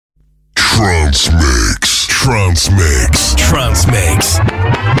Trance Mix. Trance Mix. Trance Mix.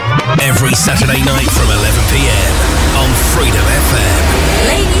 Every Saturday night from 11 p.m. on Freedom FM.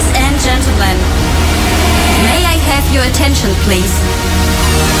 Ladies and gentlemen, may I have your attention, please?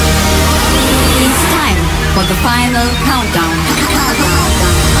 It's time for the final countdown.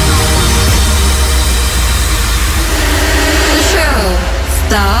 The show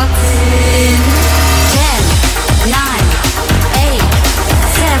starts in 10, 9, 8,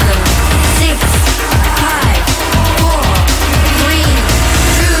 7, 6, 5, 4, 3,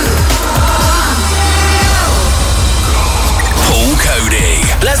 2, 1, go! Paul Coady.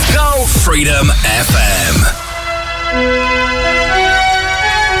 Let's go! Freedom FM.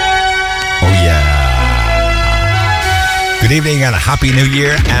 Oh yeah. Good evening and a happy new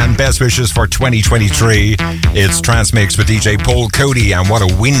year and best wishes for 2023. It's Trance Mix with DJ Paul Coady, and what a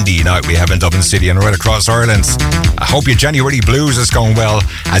windy night we have in Dublin City and right across Ireland. I hope your January blues is going well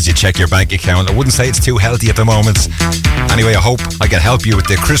as you check your bank account. I wouldn't say it's too healthy at the moment. Anyway, I hope I can help you with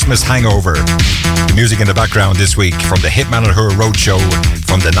the Christmas hangover. The music in the background this week from the Hitman and Her Roadshow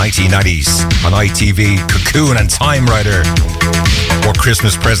from the 1990s on ITV, Cocoon and Time Rider. What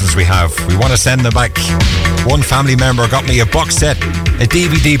Christmas presents we have. We want to send them back. One family member got me a box set, a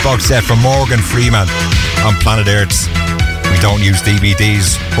DVD box set from Morgan Freeman on Planet Earth. We don't use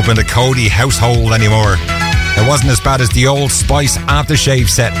DVDs up in the Coady household anymore. It wasn't as bad as the Old Spice aftershave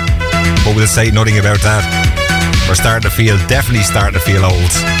set, but we'll say nothing about that. We're definitely starting to feel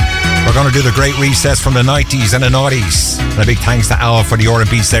old. We're going to do the great recess from the 90s and the noughties. And a big thanks to Al for the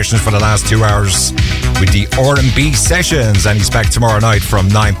R&B sessions for the last 2 hours with the R&B sessions. And he's back tomorrow night from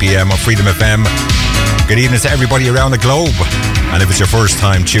 9 p.m. on Freedom FM. Good evening to everybody around the globe. And if it's your first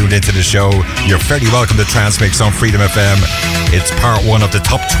time tuned into the show, you're very welcome to Trance Mix on Freedom FM. It's part one of the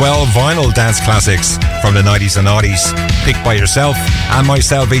top 12 vinyl dance classics from the 90s and noughties, picked by yourself and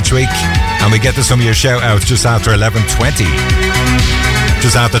myself each week. And we get to some of your shout-outs just after 11:20.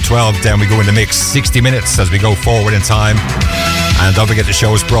 Just after 12, then we go in the mix 60 minutes as we go forward in time. And don't forget the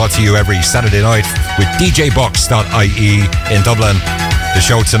show is brought to you every Saturday night with djbox.ie in Dublin. The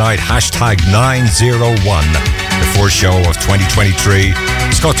show tonight, hashtag 901, the first show of 2023.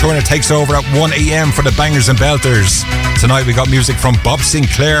 Scott Turner takes over at 1 a.m. for the Bangers and Belters. Tonight we got music from Bob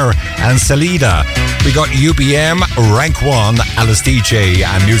Sinclair and Salida. We got UBM, Rank 1, Alice DJ,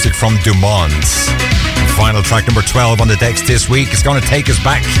 and music from Dumont. Final track number 12 on the decks this week is going to take us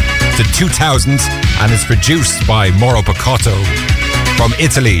back to 2000, and it's produced by Mauro Picotto. From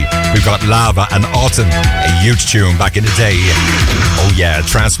Italy, we've got Lava and Autumn, a huge tune back in the day. Oh yeah,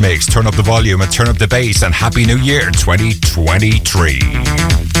 Trance Mix, turn up the volume and turn up the bass, and Happy New Year 2023.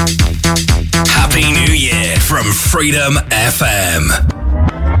 Happy New Year from Freedom FM.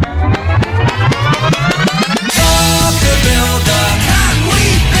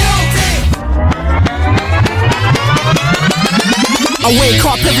 I wake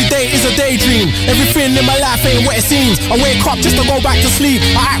up every day is a daydream. Everything in my life ain't what it seems. I wake up just to go back to sleep.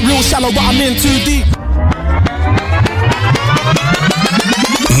 I act real shallow but I'm in too deep.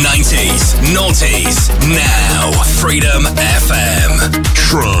 90s, noughties, now Freedom FM.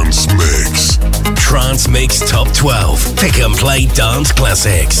 Trance Mix. Trance Mix Top 12 Pick and Play Dance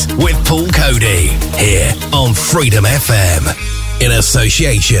Classics with Paul Coady here on Freedom FM in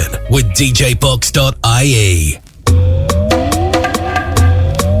association with djbox.ie.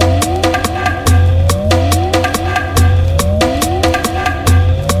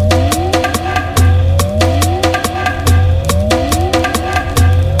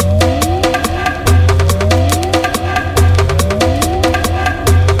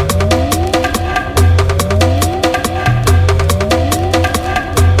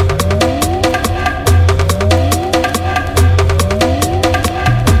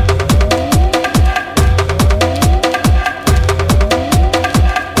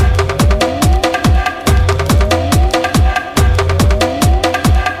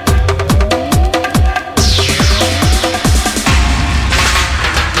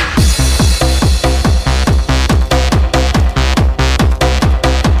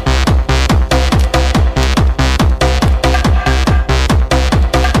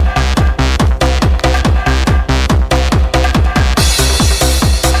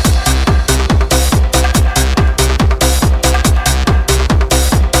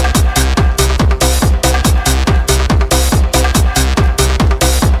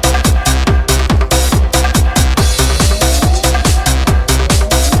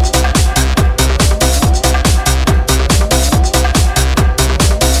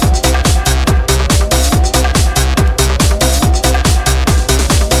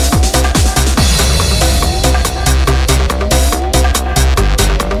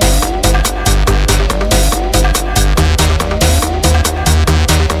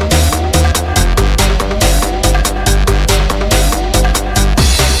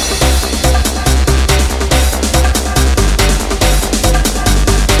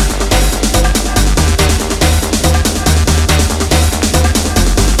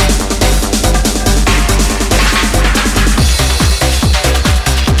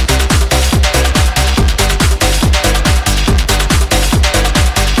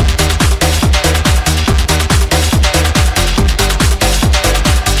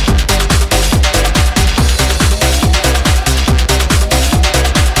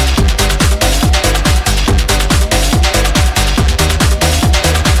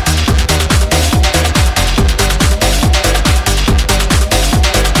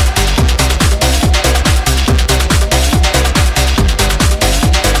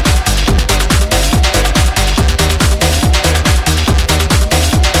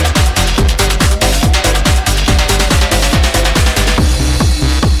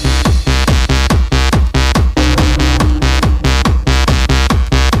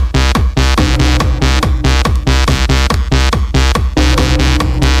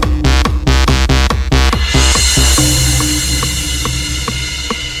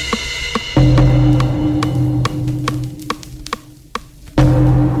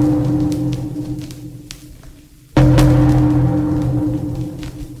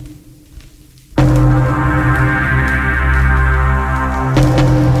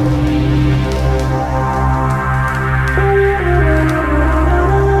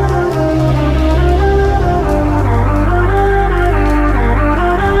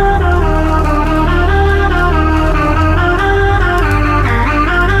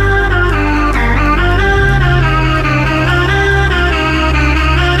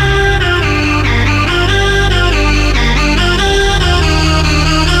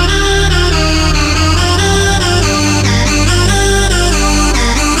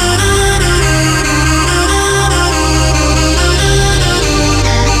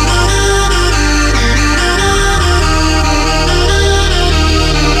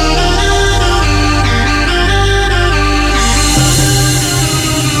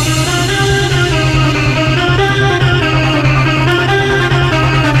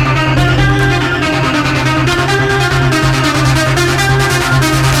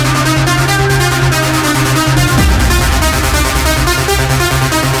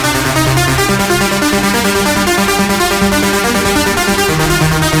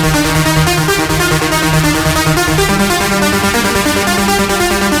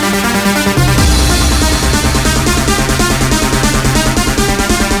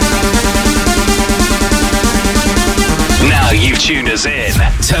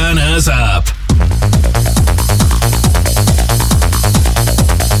 us up.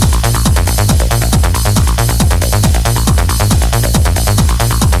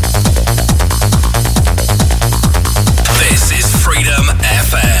 This is Freedom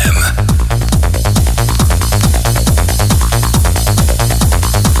FM.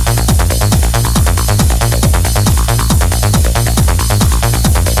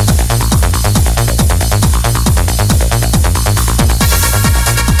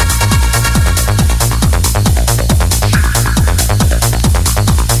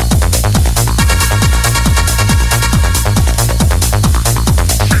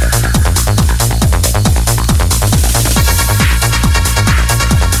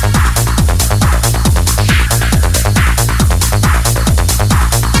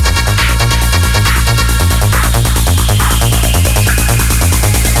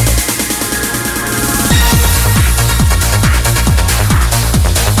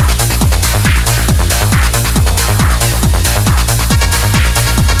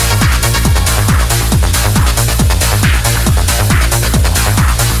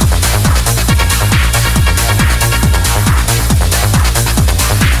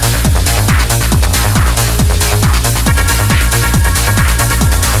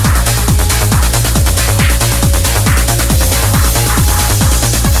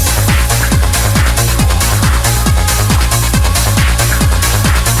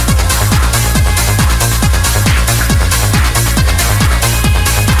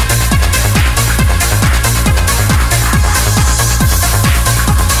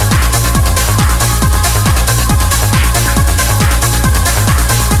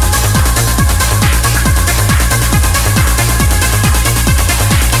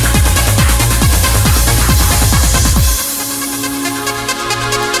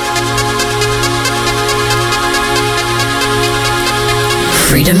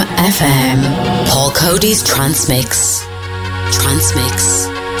 Freedom FM. Paul Coady's Trance Mix. Trance Mix.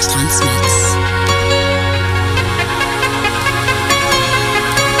 Trance Mix.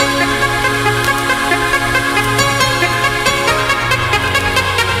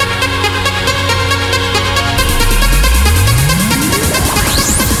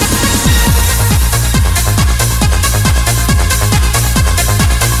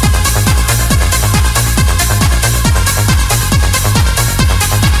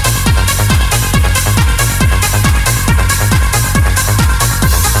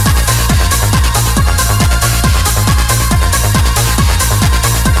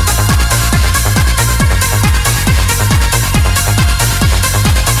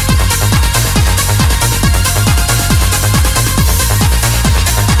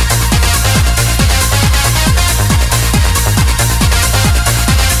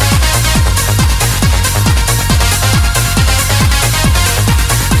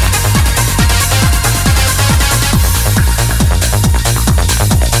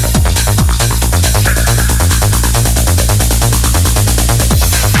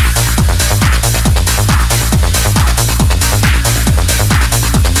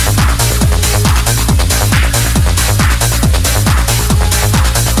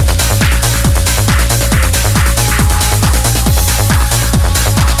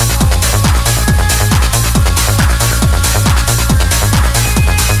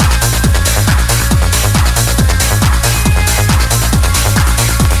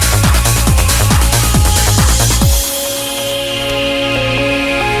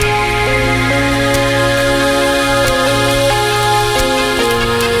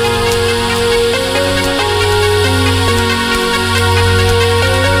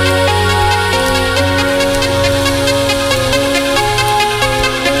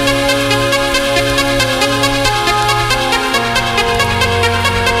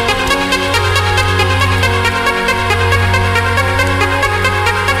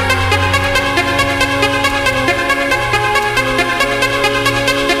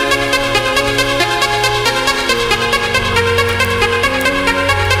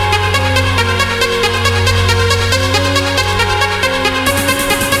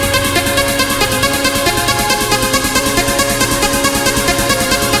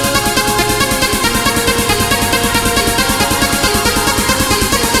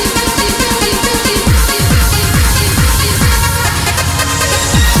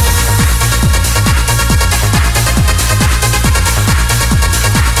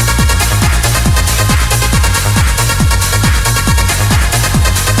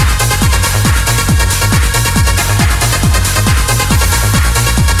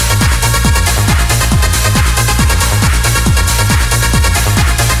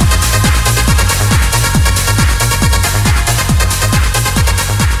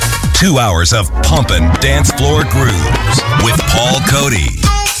 2 hours of pumping dance floor grooves with Paul Coady.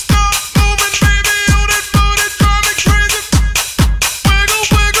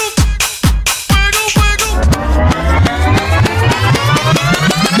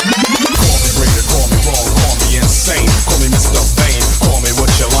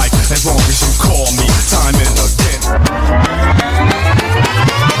 As long as you call me time and again.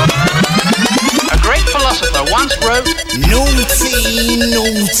 A great philosopher once wrote, naughty,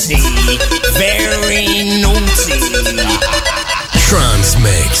 naughty, very naughty. Trance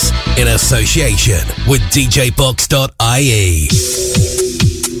Mix in association with DJBox.ie.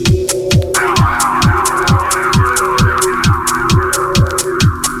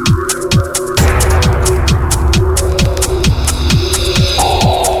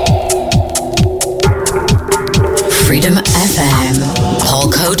 Freedom FM. Paul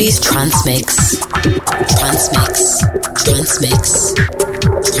Coady's Trance Mix. Trance Mix. Trance Mix.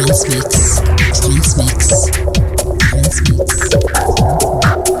 Trance Mix. Trance Mix. Trance Mix.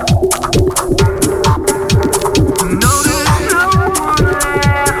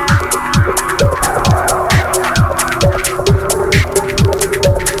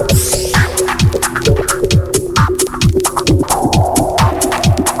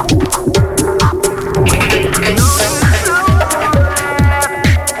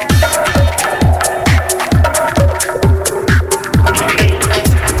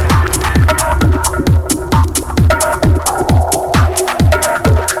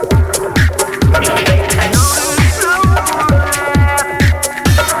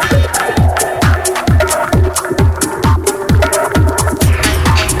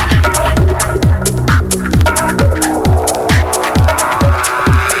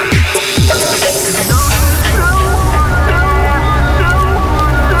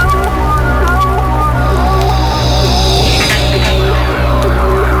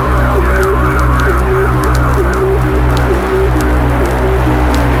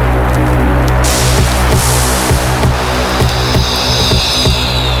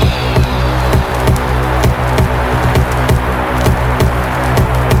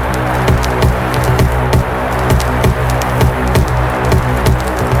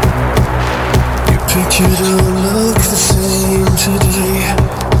 You don't look the same today.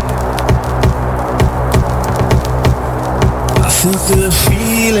 I think the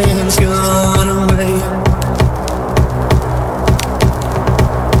feeling's gone away.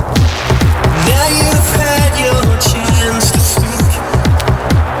 Now you've had your chance to speak.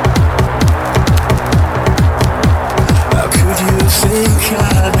 How could you think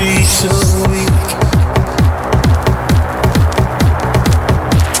I'd be so weak?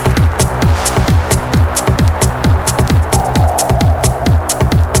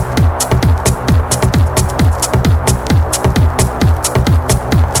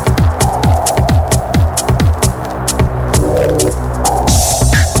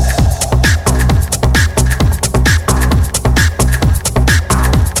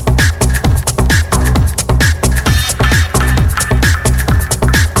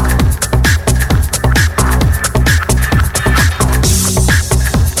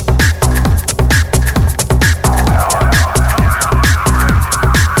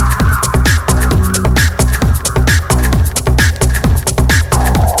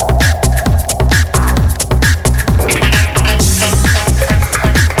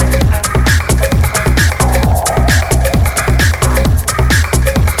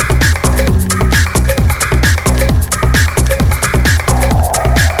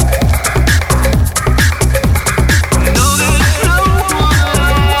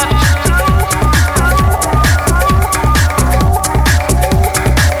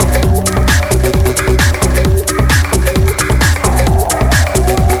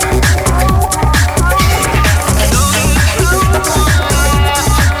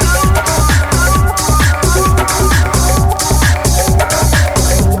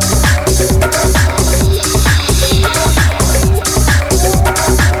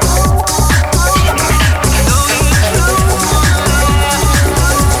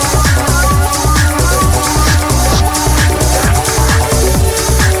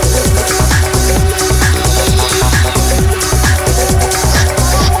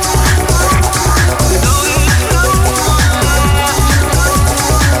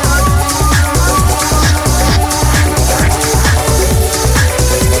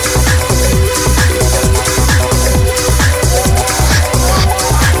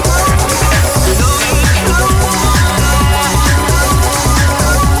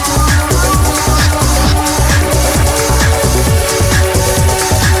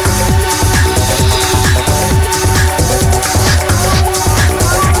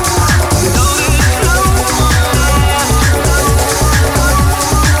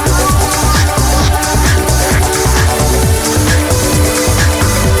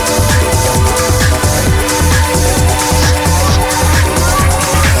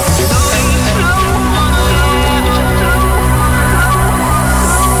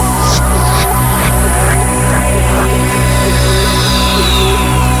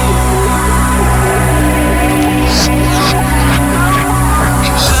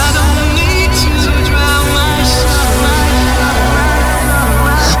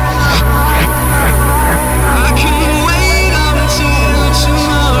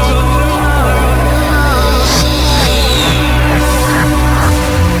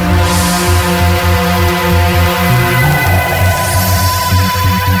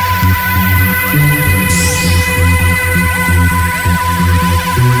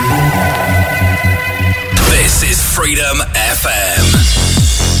 FM.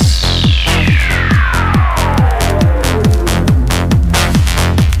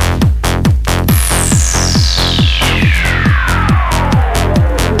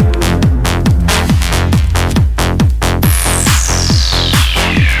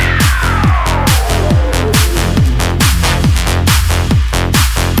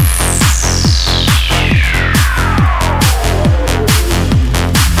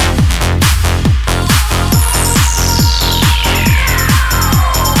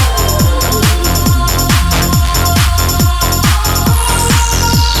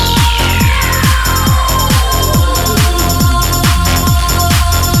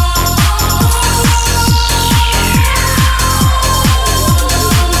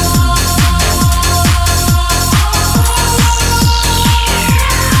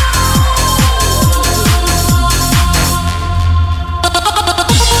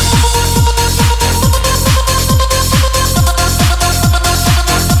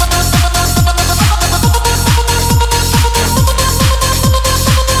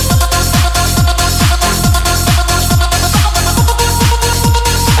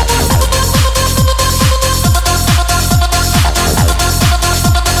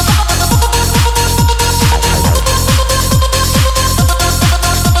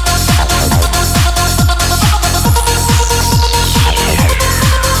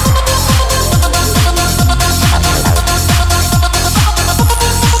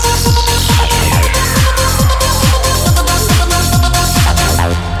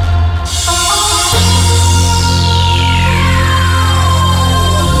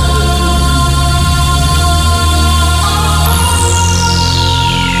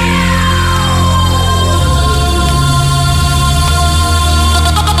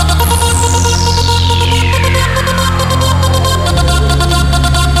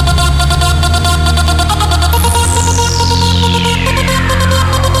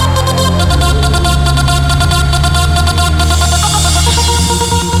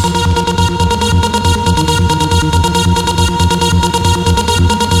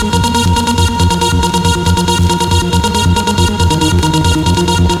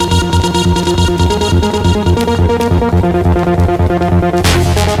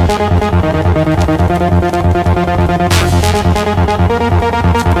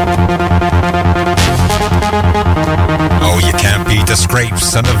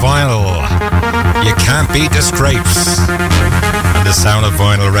 And the vinyl. You can't beat the scrapes. And the sound of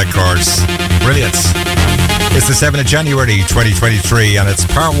vinyl records. Brilliant. It's the 7th of January 2023 and it's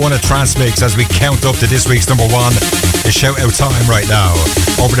part 1 of Trance Mix as we count up to this week's number 1. It's shout out time right now.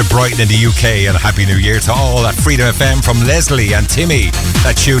 Over to Brighton in the UK and Happy New Year to all at Freedom FM from Leslie and Timmy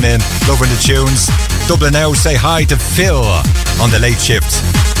that tune in, loving the tunes. Dublin now, say hi to Phil on the late shift.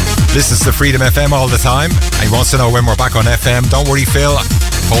 Listens to Freedom FM all the time and he wants to know when we're back on FM. Don't worry, Phil.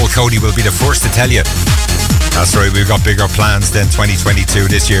 Paul Coady will be the first to tell you. That's right, we've got bigger plans than 2022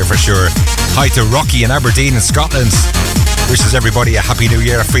 this year for sure. Hi to Rocky in Aberdeen in Scotland. Wishes everybody a Happy New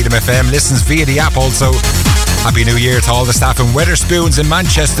Year at Freedom FM. Listens via the app also. Happy New Year to all the staff in Wetherspoons in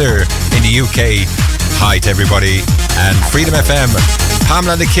Manchester in the UK. Hi to everybody. And Freedom FM.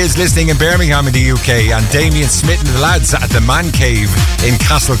 Pamela and the kids listening in Birmingham in the UK. And Damien Smith and the lads at the Man Cave in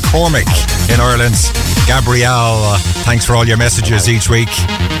Castle Cormac in Ireland. Gabrielle, thanks for all your messages each week.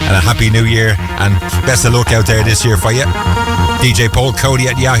 And a Happy New Year. And best of luck out there this year for you. DJ Paul Coady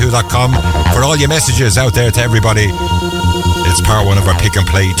at yahoo.com for all your messages out there to everybody. It's part 1 of our Pick and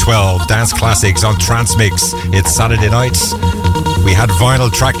Play 12 Dance Classics on Trance Mix. It's Saturday nights. We had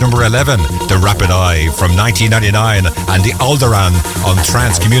vinyl track number 11, The Rapid Eye from 1999 and The Alderan on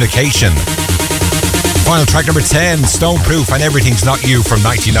Trance Communication. Vinyl track number 10, Stoneproof and Everything's Not You from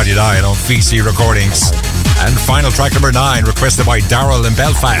 1999 on VC Recordings. And final track number 9, requested by Daryl in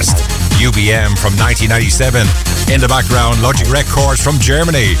Belfast, UBM from 1997. In the background, Logic Records from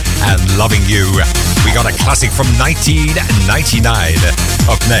Germany and Loving You. We got a classic from 1999.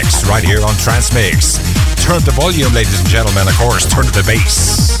 Up next, right here on Trance Mix. Turn up the volume, ladies and gentlemen. Of course, turn up the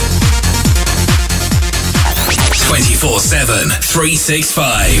bass. 24/7,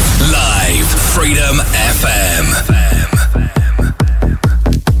 365. Live Freedom FM.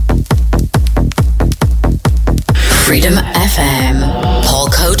 Freedom FM. Paul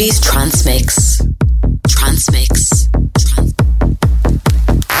Coady's Trance Mix. Trance Mix.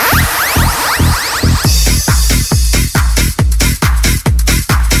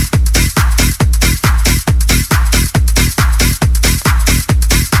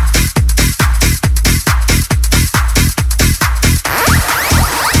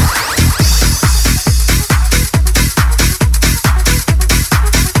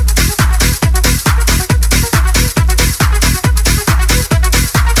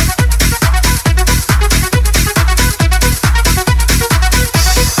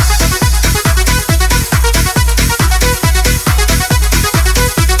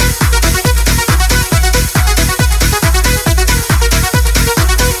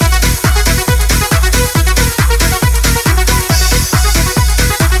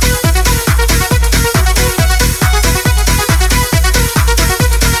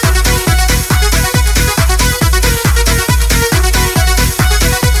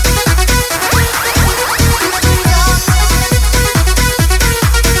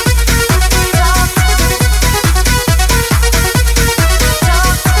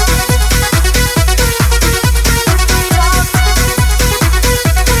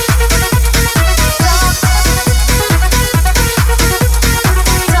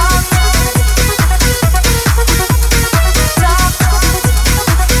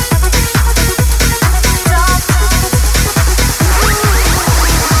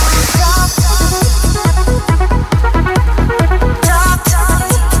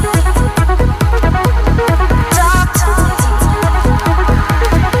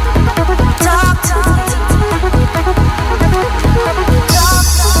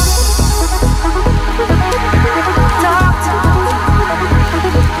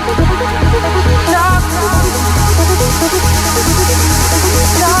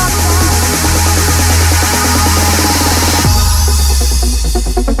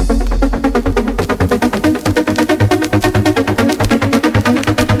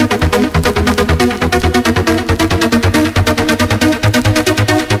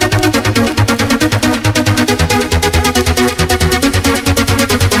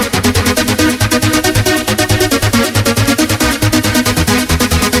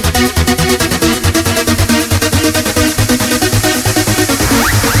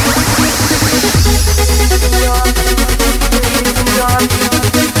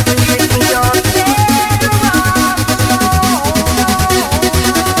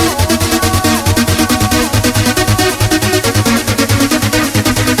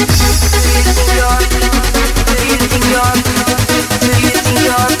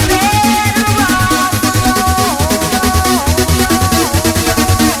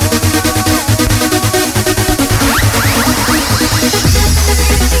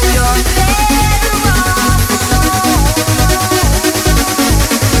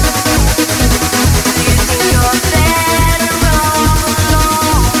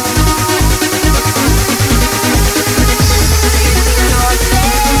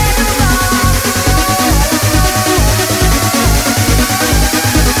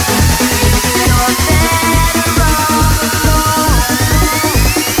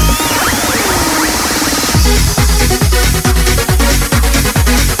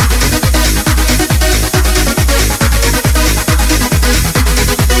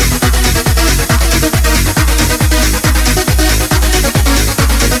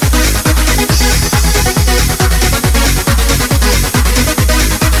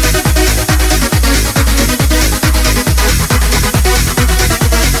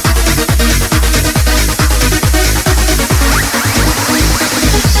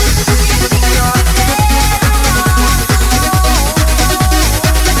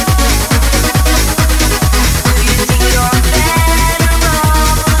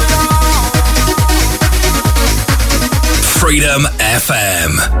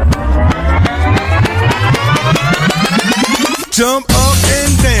 FM. Jump up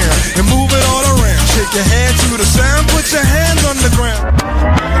and down and move it all around. Shake your hand to the sound, put your hands on the ground.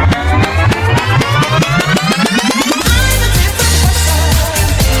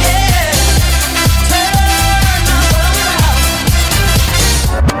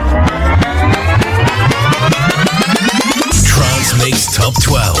 Trance Mix Top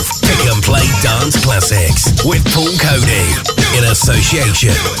 12 Pick and Play Dance Classics with Paul Coady in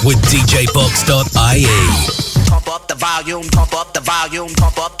association with DJBox.ie. Pump up the volume, pump up the volume,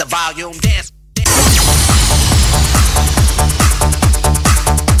 pump up the volume, dance.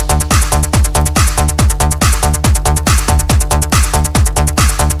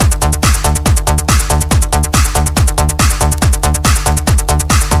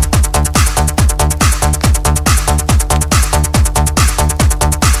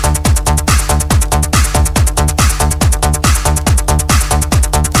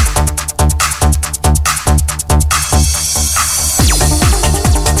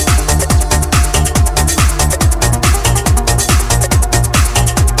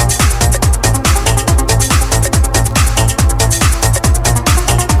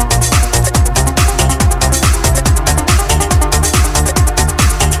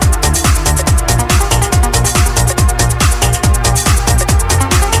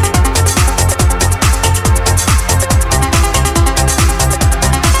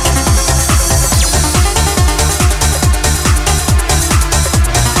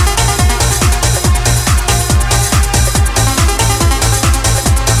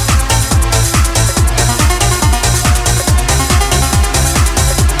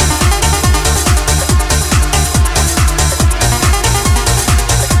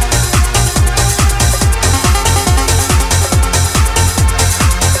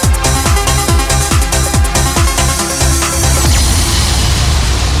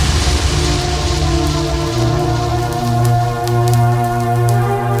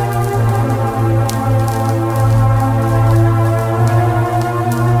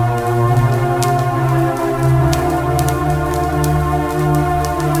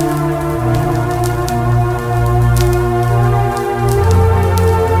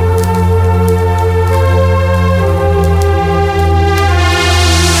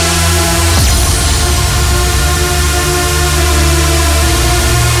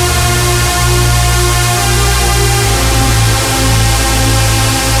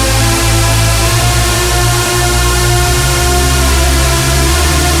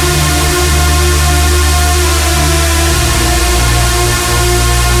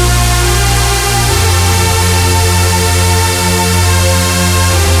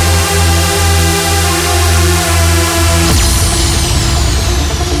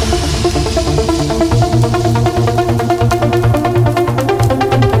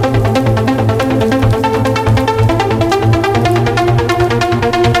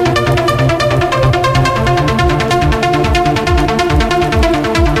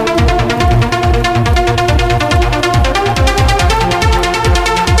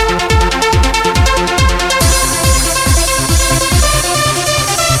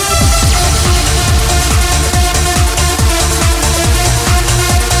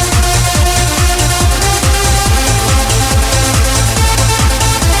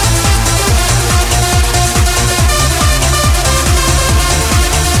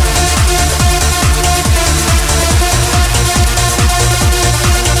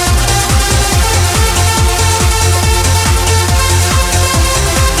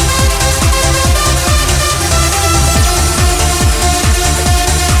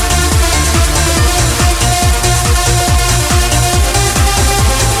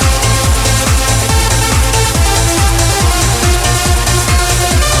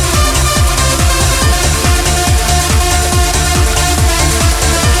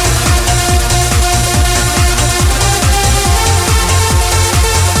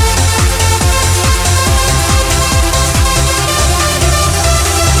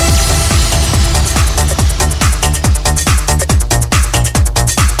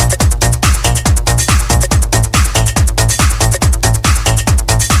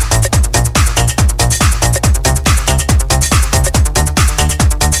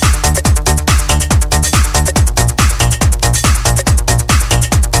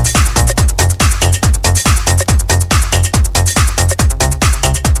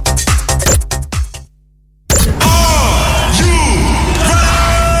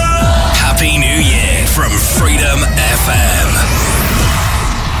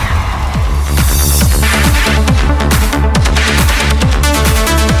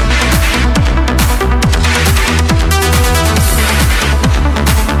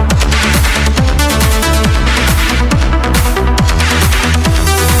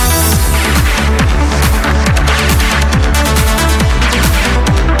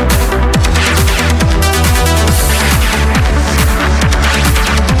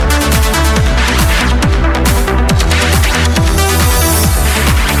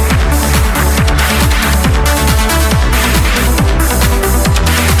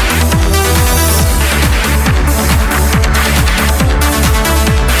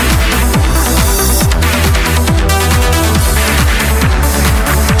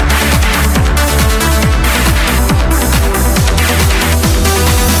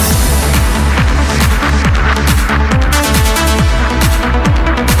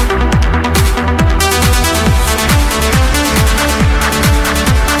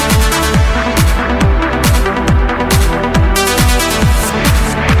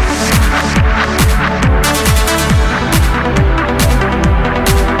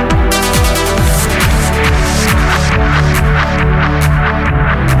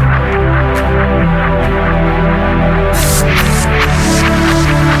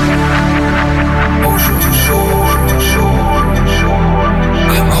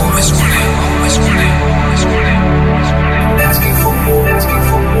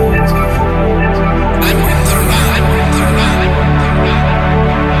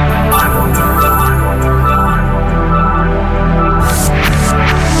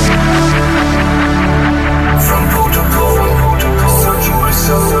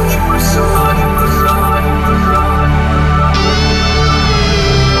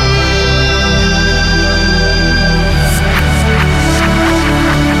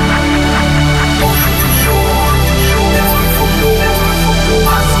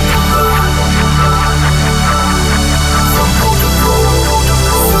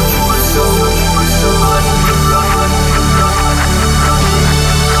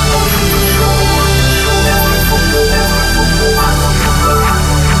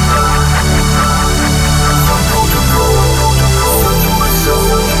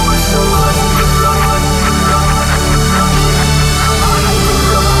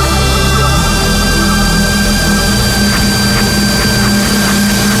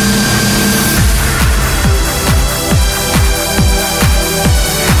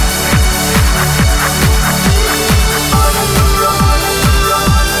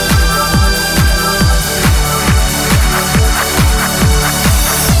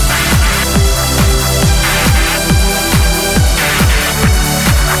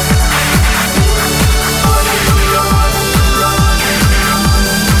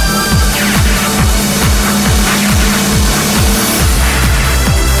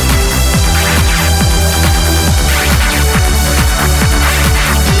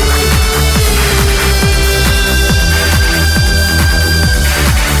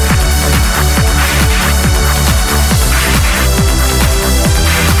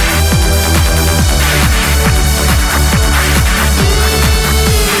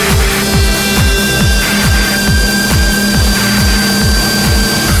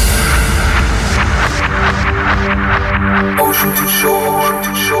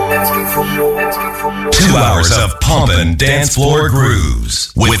 2 hours of pumping dance floor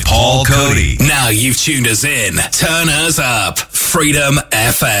grooves with Paul Coady. Now you've tuned us in. Turn us up. Freedom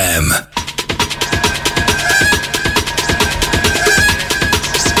FM.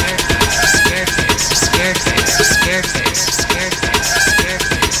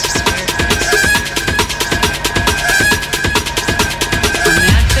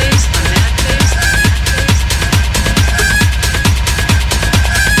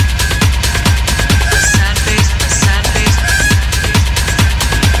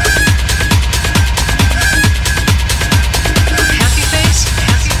 Happy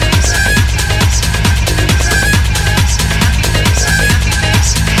face.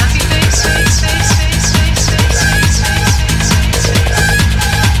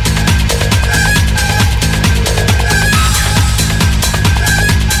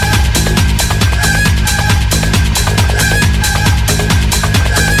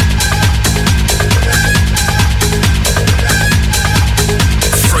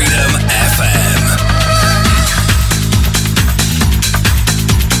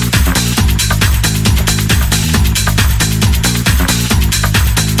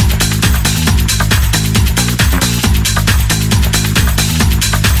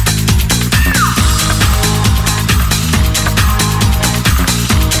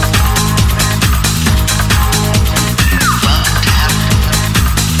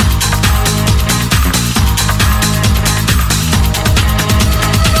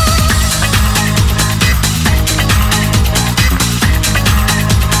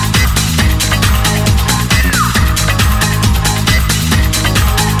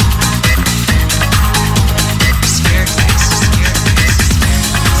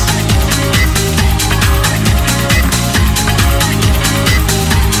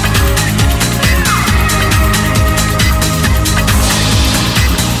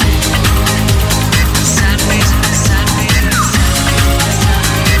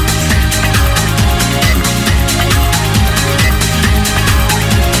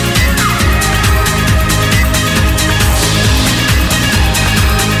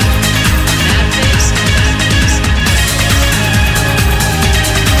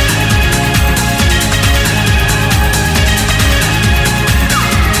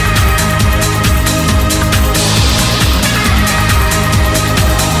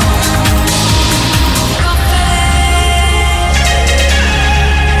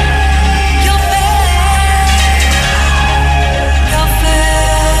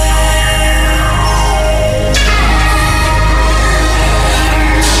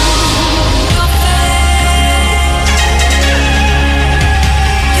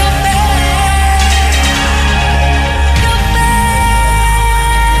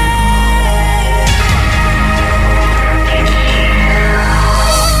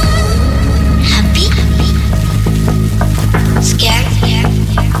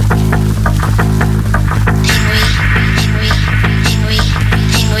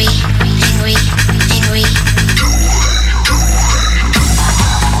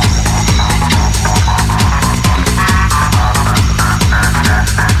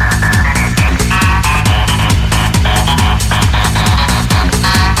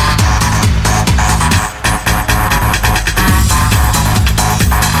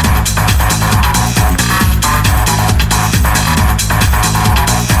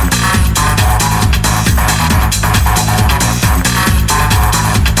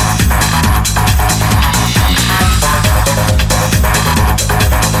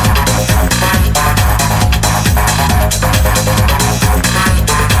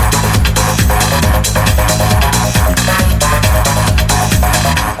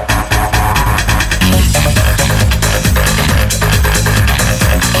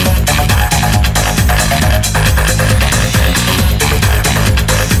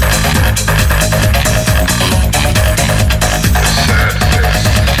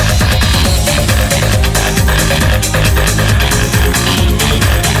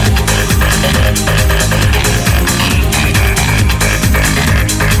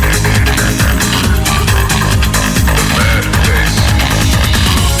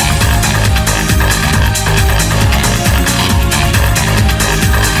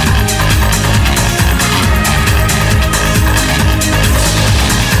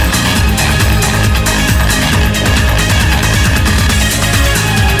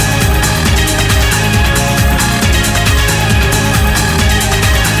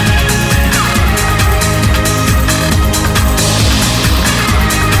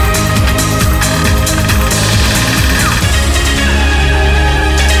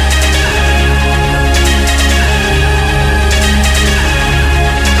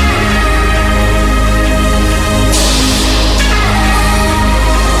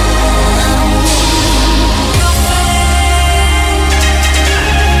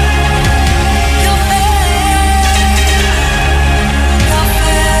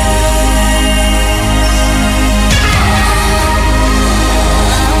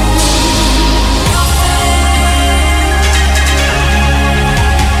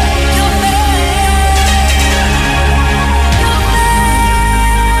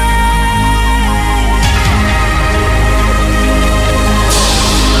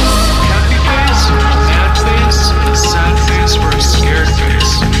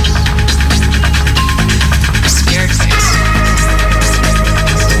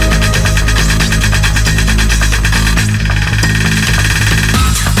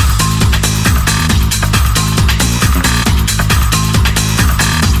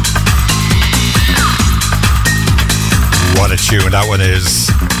 what a tune that one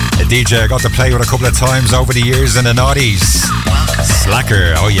is. A DJ I got to play with a couple of times over the years in the noughties.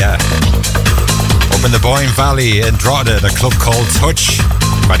 Slacker, oh yeah. Up in the Boyne Valley in Drogheda, a club called Touch.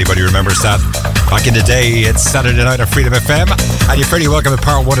 If anybody remembers that. Back in the day, it's Saturday night at Freedom FM, and you're fairly welcome to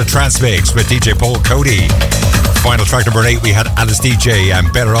part 1 of Trance Mix with DJ Coady. Final track number 8, we had Alice DJ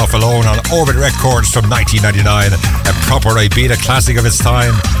and Better Off Alone on Orbit Records from 1999, a proper Ibiza classic of its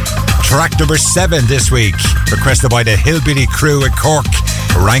time. Track number 7 this week, requested by the Hillbilly Crew at Cork,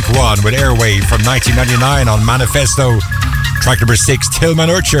 Rank 1 with Airwave from 1999 on Manifesto. Track number 6, Tillman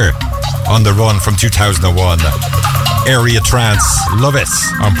Urcher, On the Run from 2001. Area Trance, Love It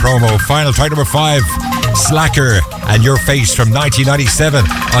on Promo. Final track number 5, Slacker and Your Face from 1997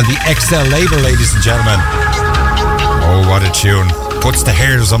 on the XL label, ladies and gentlemen. Oh, what a tune. Puts the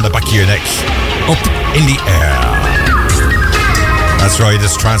hairs on the back of your neck up in the air. That's right,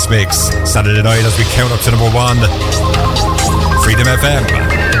 it's Trance Mix. Saturday night as we count up to number 1. Freedom FM.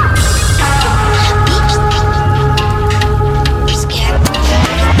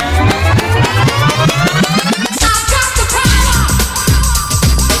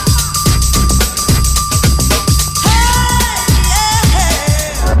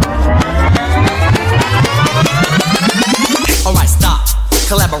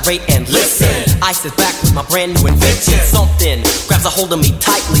 Collaborate and listen. I sit back with my brand new invention. Something grabs a hold of me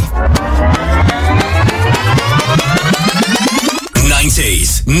tightly.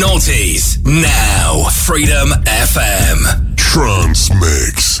 90s, noughties, now Freedom FM. Trance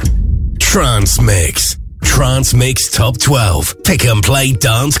Mix. Trance Mix. Trance Mix Top 12. Pick and play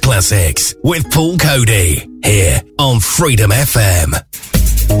dance classics with Paul Coady. Here on Freedom FM.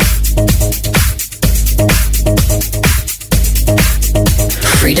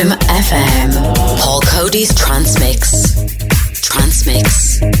 Freedom FM. Paul Coady's Trance Mix. Trance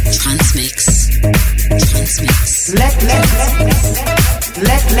Mix. Trance Mix. Trance Mix. Let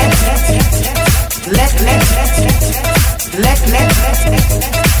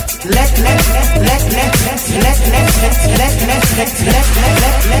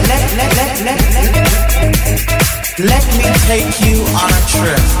me take you on a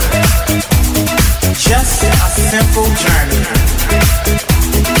trip. Just a simple journey.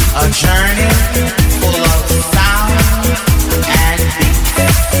 A journey full of sound and beat.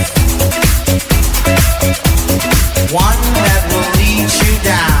 One that will lead you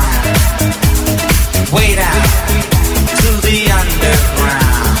down, way down to the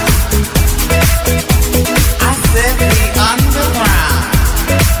underground. I said the underground.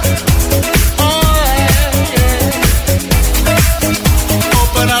 Oh yeah.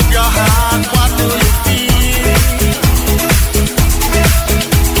 Open up your heart, what do you feel?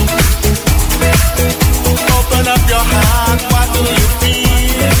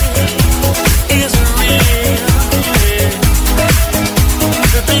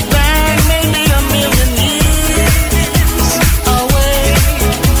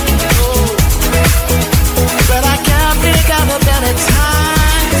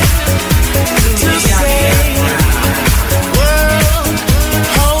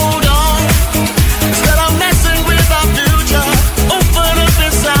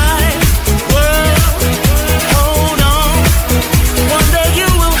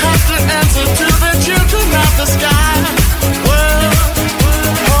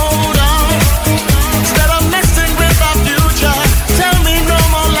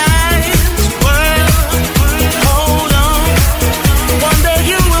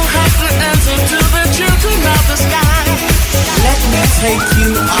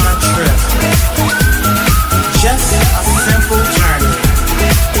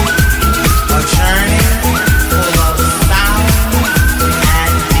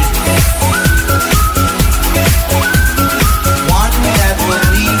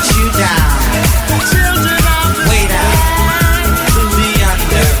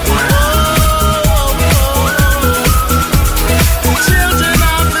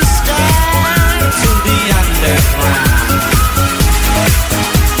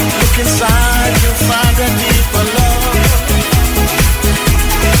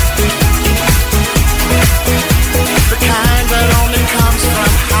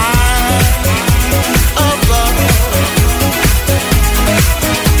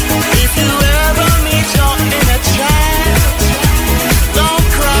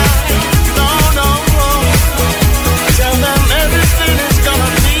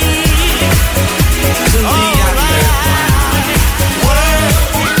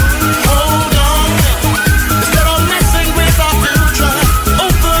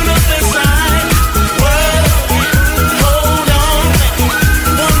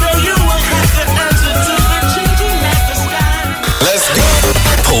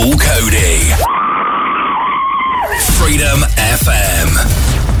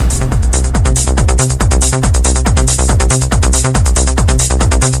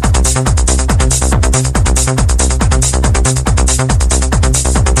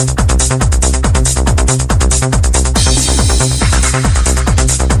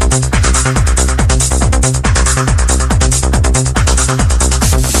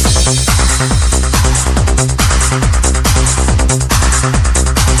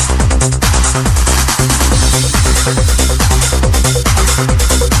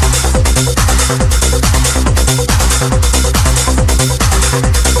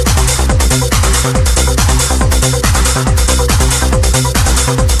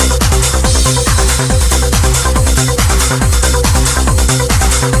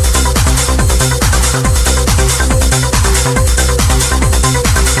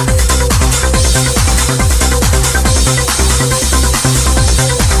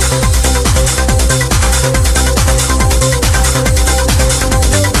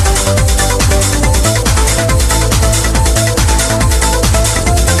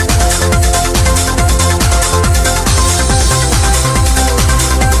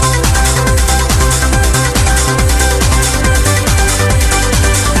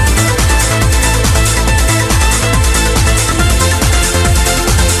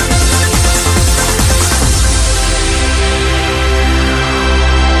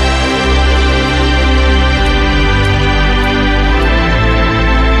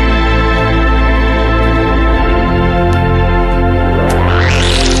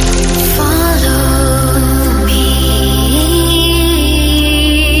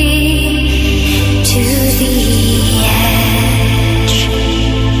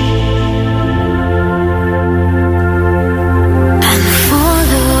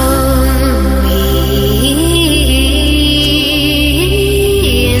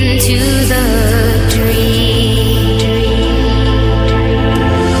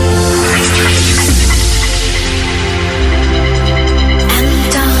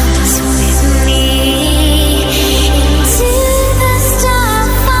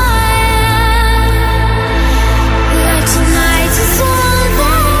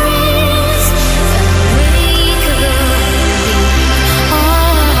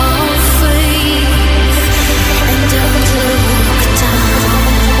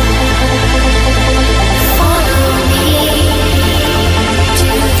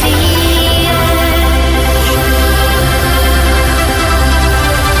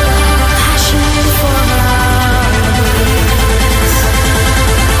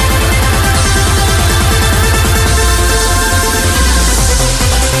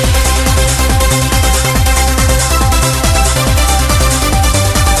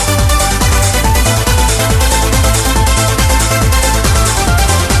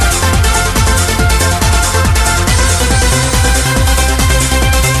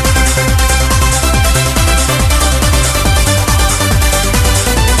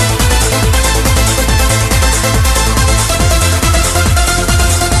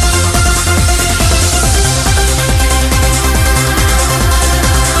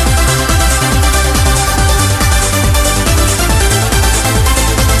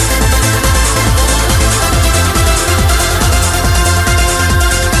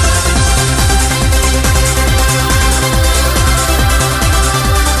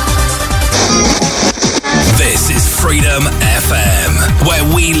 Freedom FM,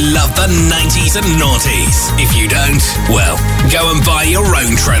 where we love the 90s and noughties. If you don't, well, go and buy your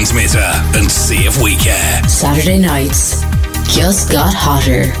own transmitter and see if we care. Saturday nights just got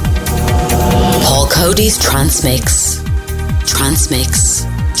hotter. Paul Coady's Trance Mix. Trance Mix.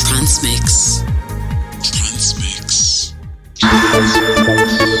 Trance Mix. Trance Mix.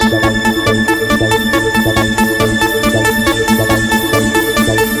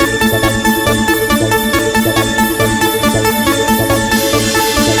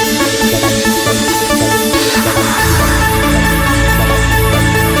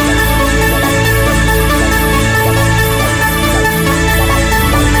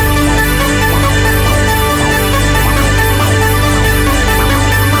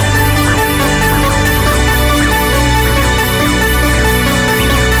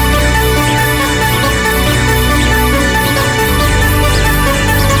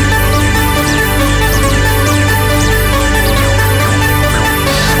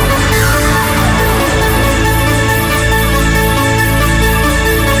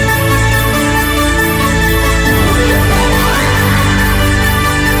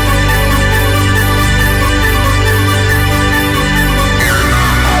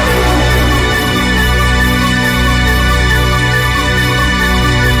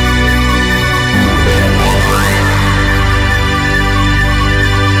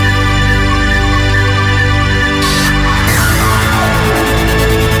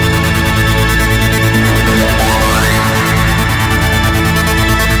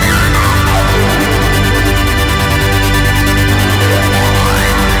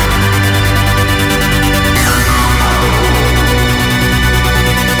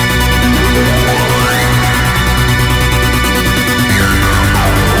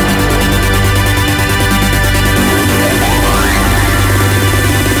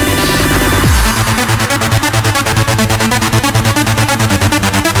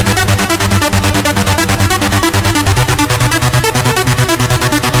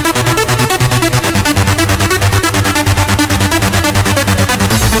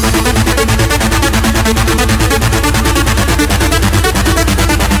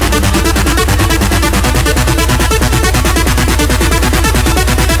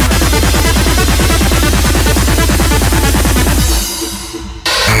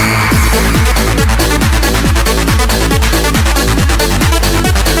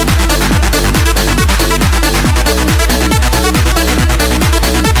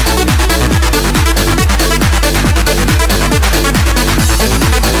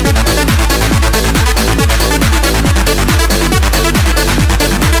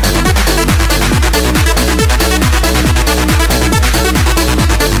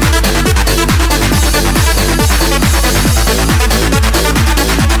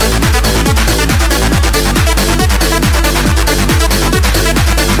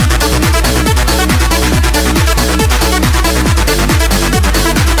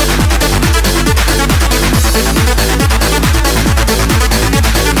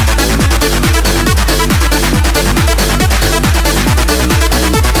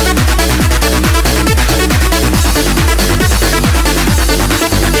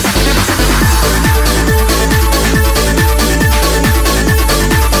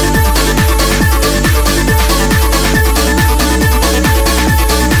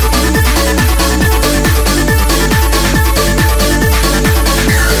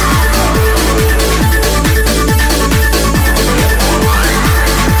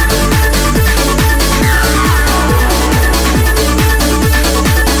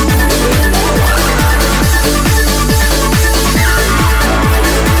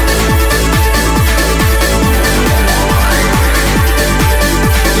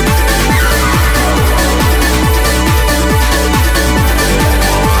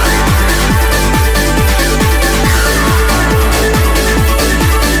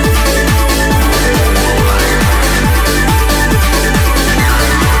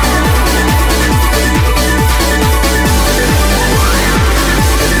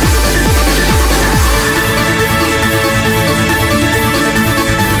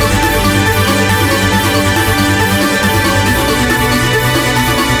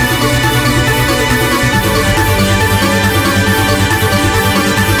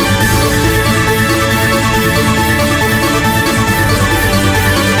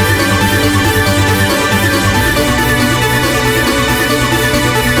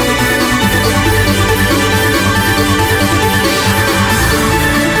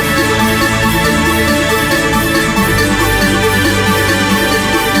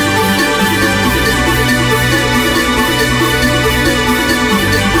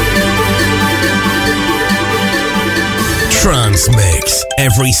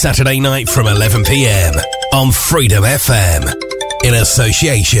 every Saturday night from 11 p.m. on Freedom FM in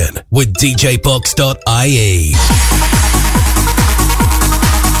association with DJBox.ie.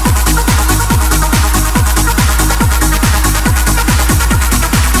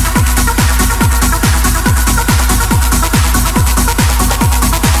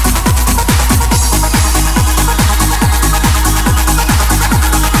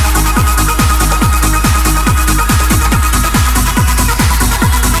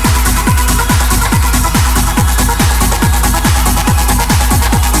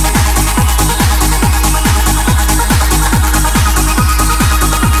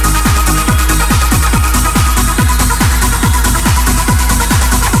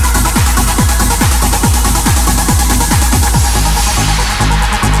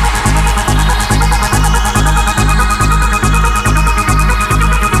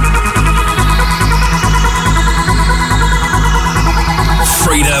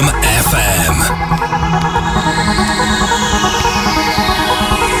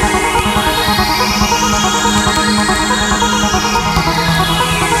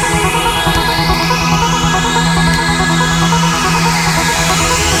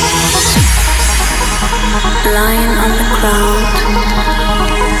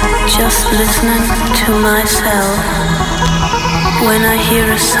 Listening to myself when I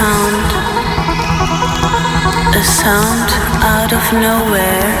hear a sound out of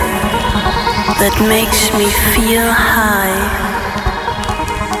nowhere that makes me feel high.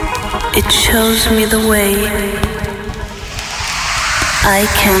 It shows me the way. I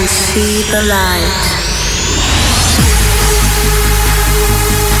can see the light.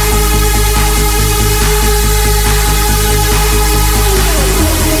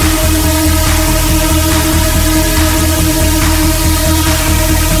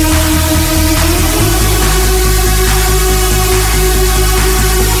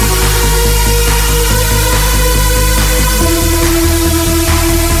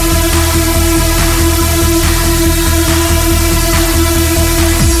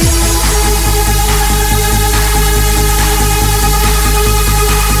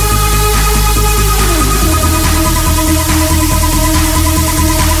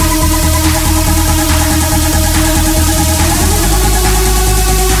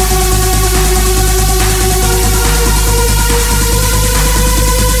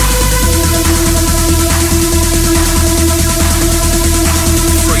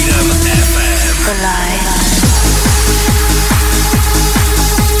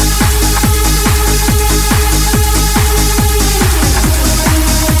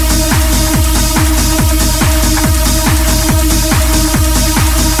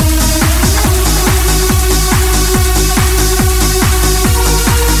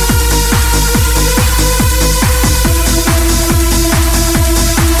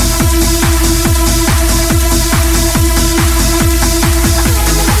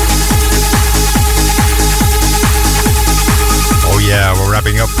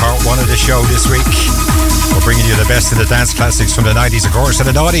 Show this week. We're bringing you the best of the dance classics from the 90s, of course, and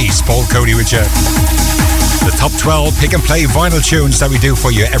the noughties. Paul Coady with you. The top 12 pick and play vinyl tunes that we do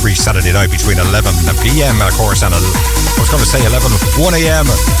for you every Saturday night between 11 p.m. of course, and I was going to say 1 a.m.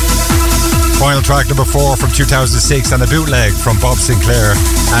 Final track number 4 from 2006 and a bootleg from Bob Sinclair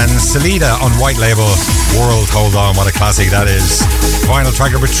and Selena on White Label. World Hold On, what a classic that is. Final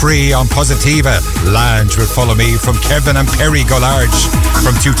track number 3 on Positiva, Lounge with Follow Me from Kevin and Perry Go Large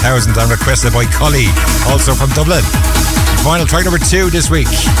from 2000 and requested by Coady, also from Dublin. Final track number 2 this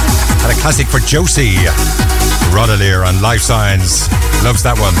week, and a classic for Josie Rodelier on Life Signs. Loves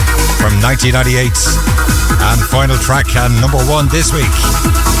that one from 1998. And final track and number 1 this week,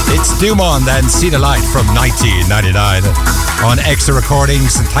 it's Dumont and See the Light from 1999 on Extra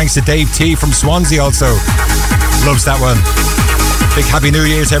Recordings. And thanks to Dave T from Swansea also. Loves that one. Big Happy New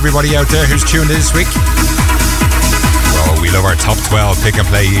Year to everybody out there who's tuned in this week. Oh, we love our top 12 pick and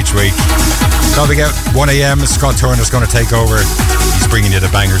play each week. Don't forget, 1 a.m. Scott Turner's going to take over. He's bringing you the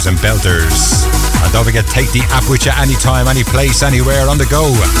bangers and belters. And don't forget, take the app with you anytime, any place, anywhere, on the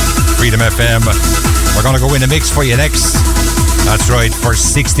go. Freedom FM. We're going to go in a mix for you next. That's right, for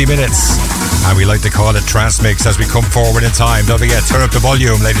 60 minutes. And we like to call it Trance Mix as we come forward in time. Don't forget, turn up the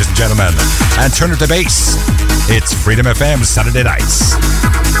volume, ladies and gentlemen. And turn up the bass. It's Freedom FM Saturday nights.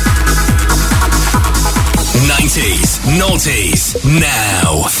 90s, noughties,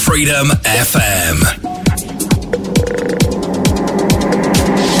 now. Freedom FM.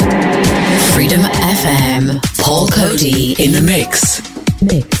 Freedom FM. Paul Coady in the mix.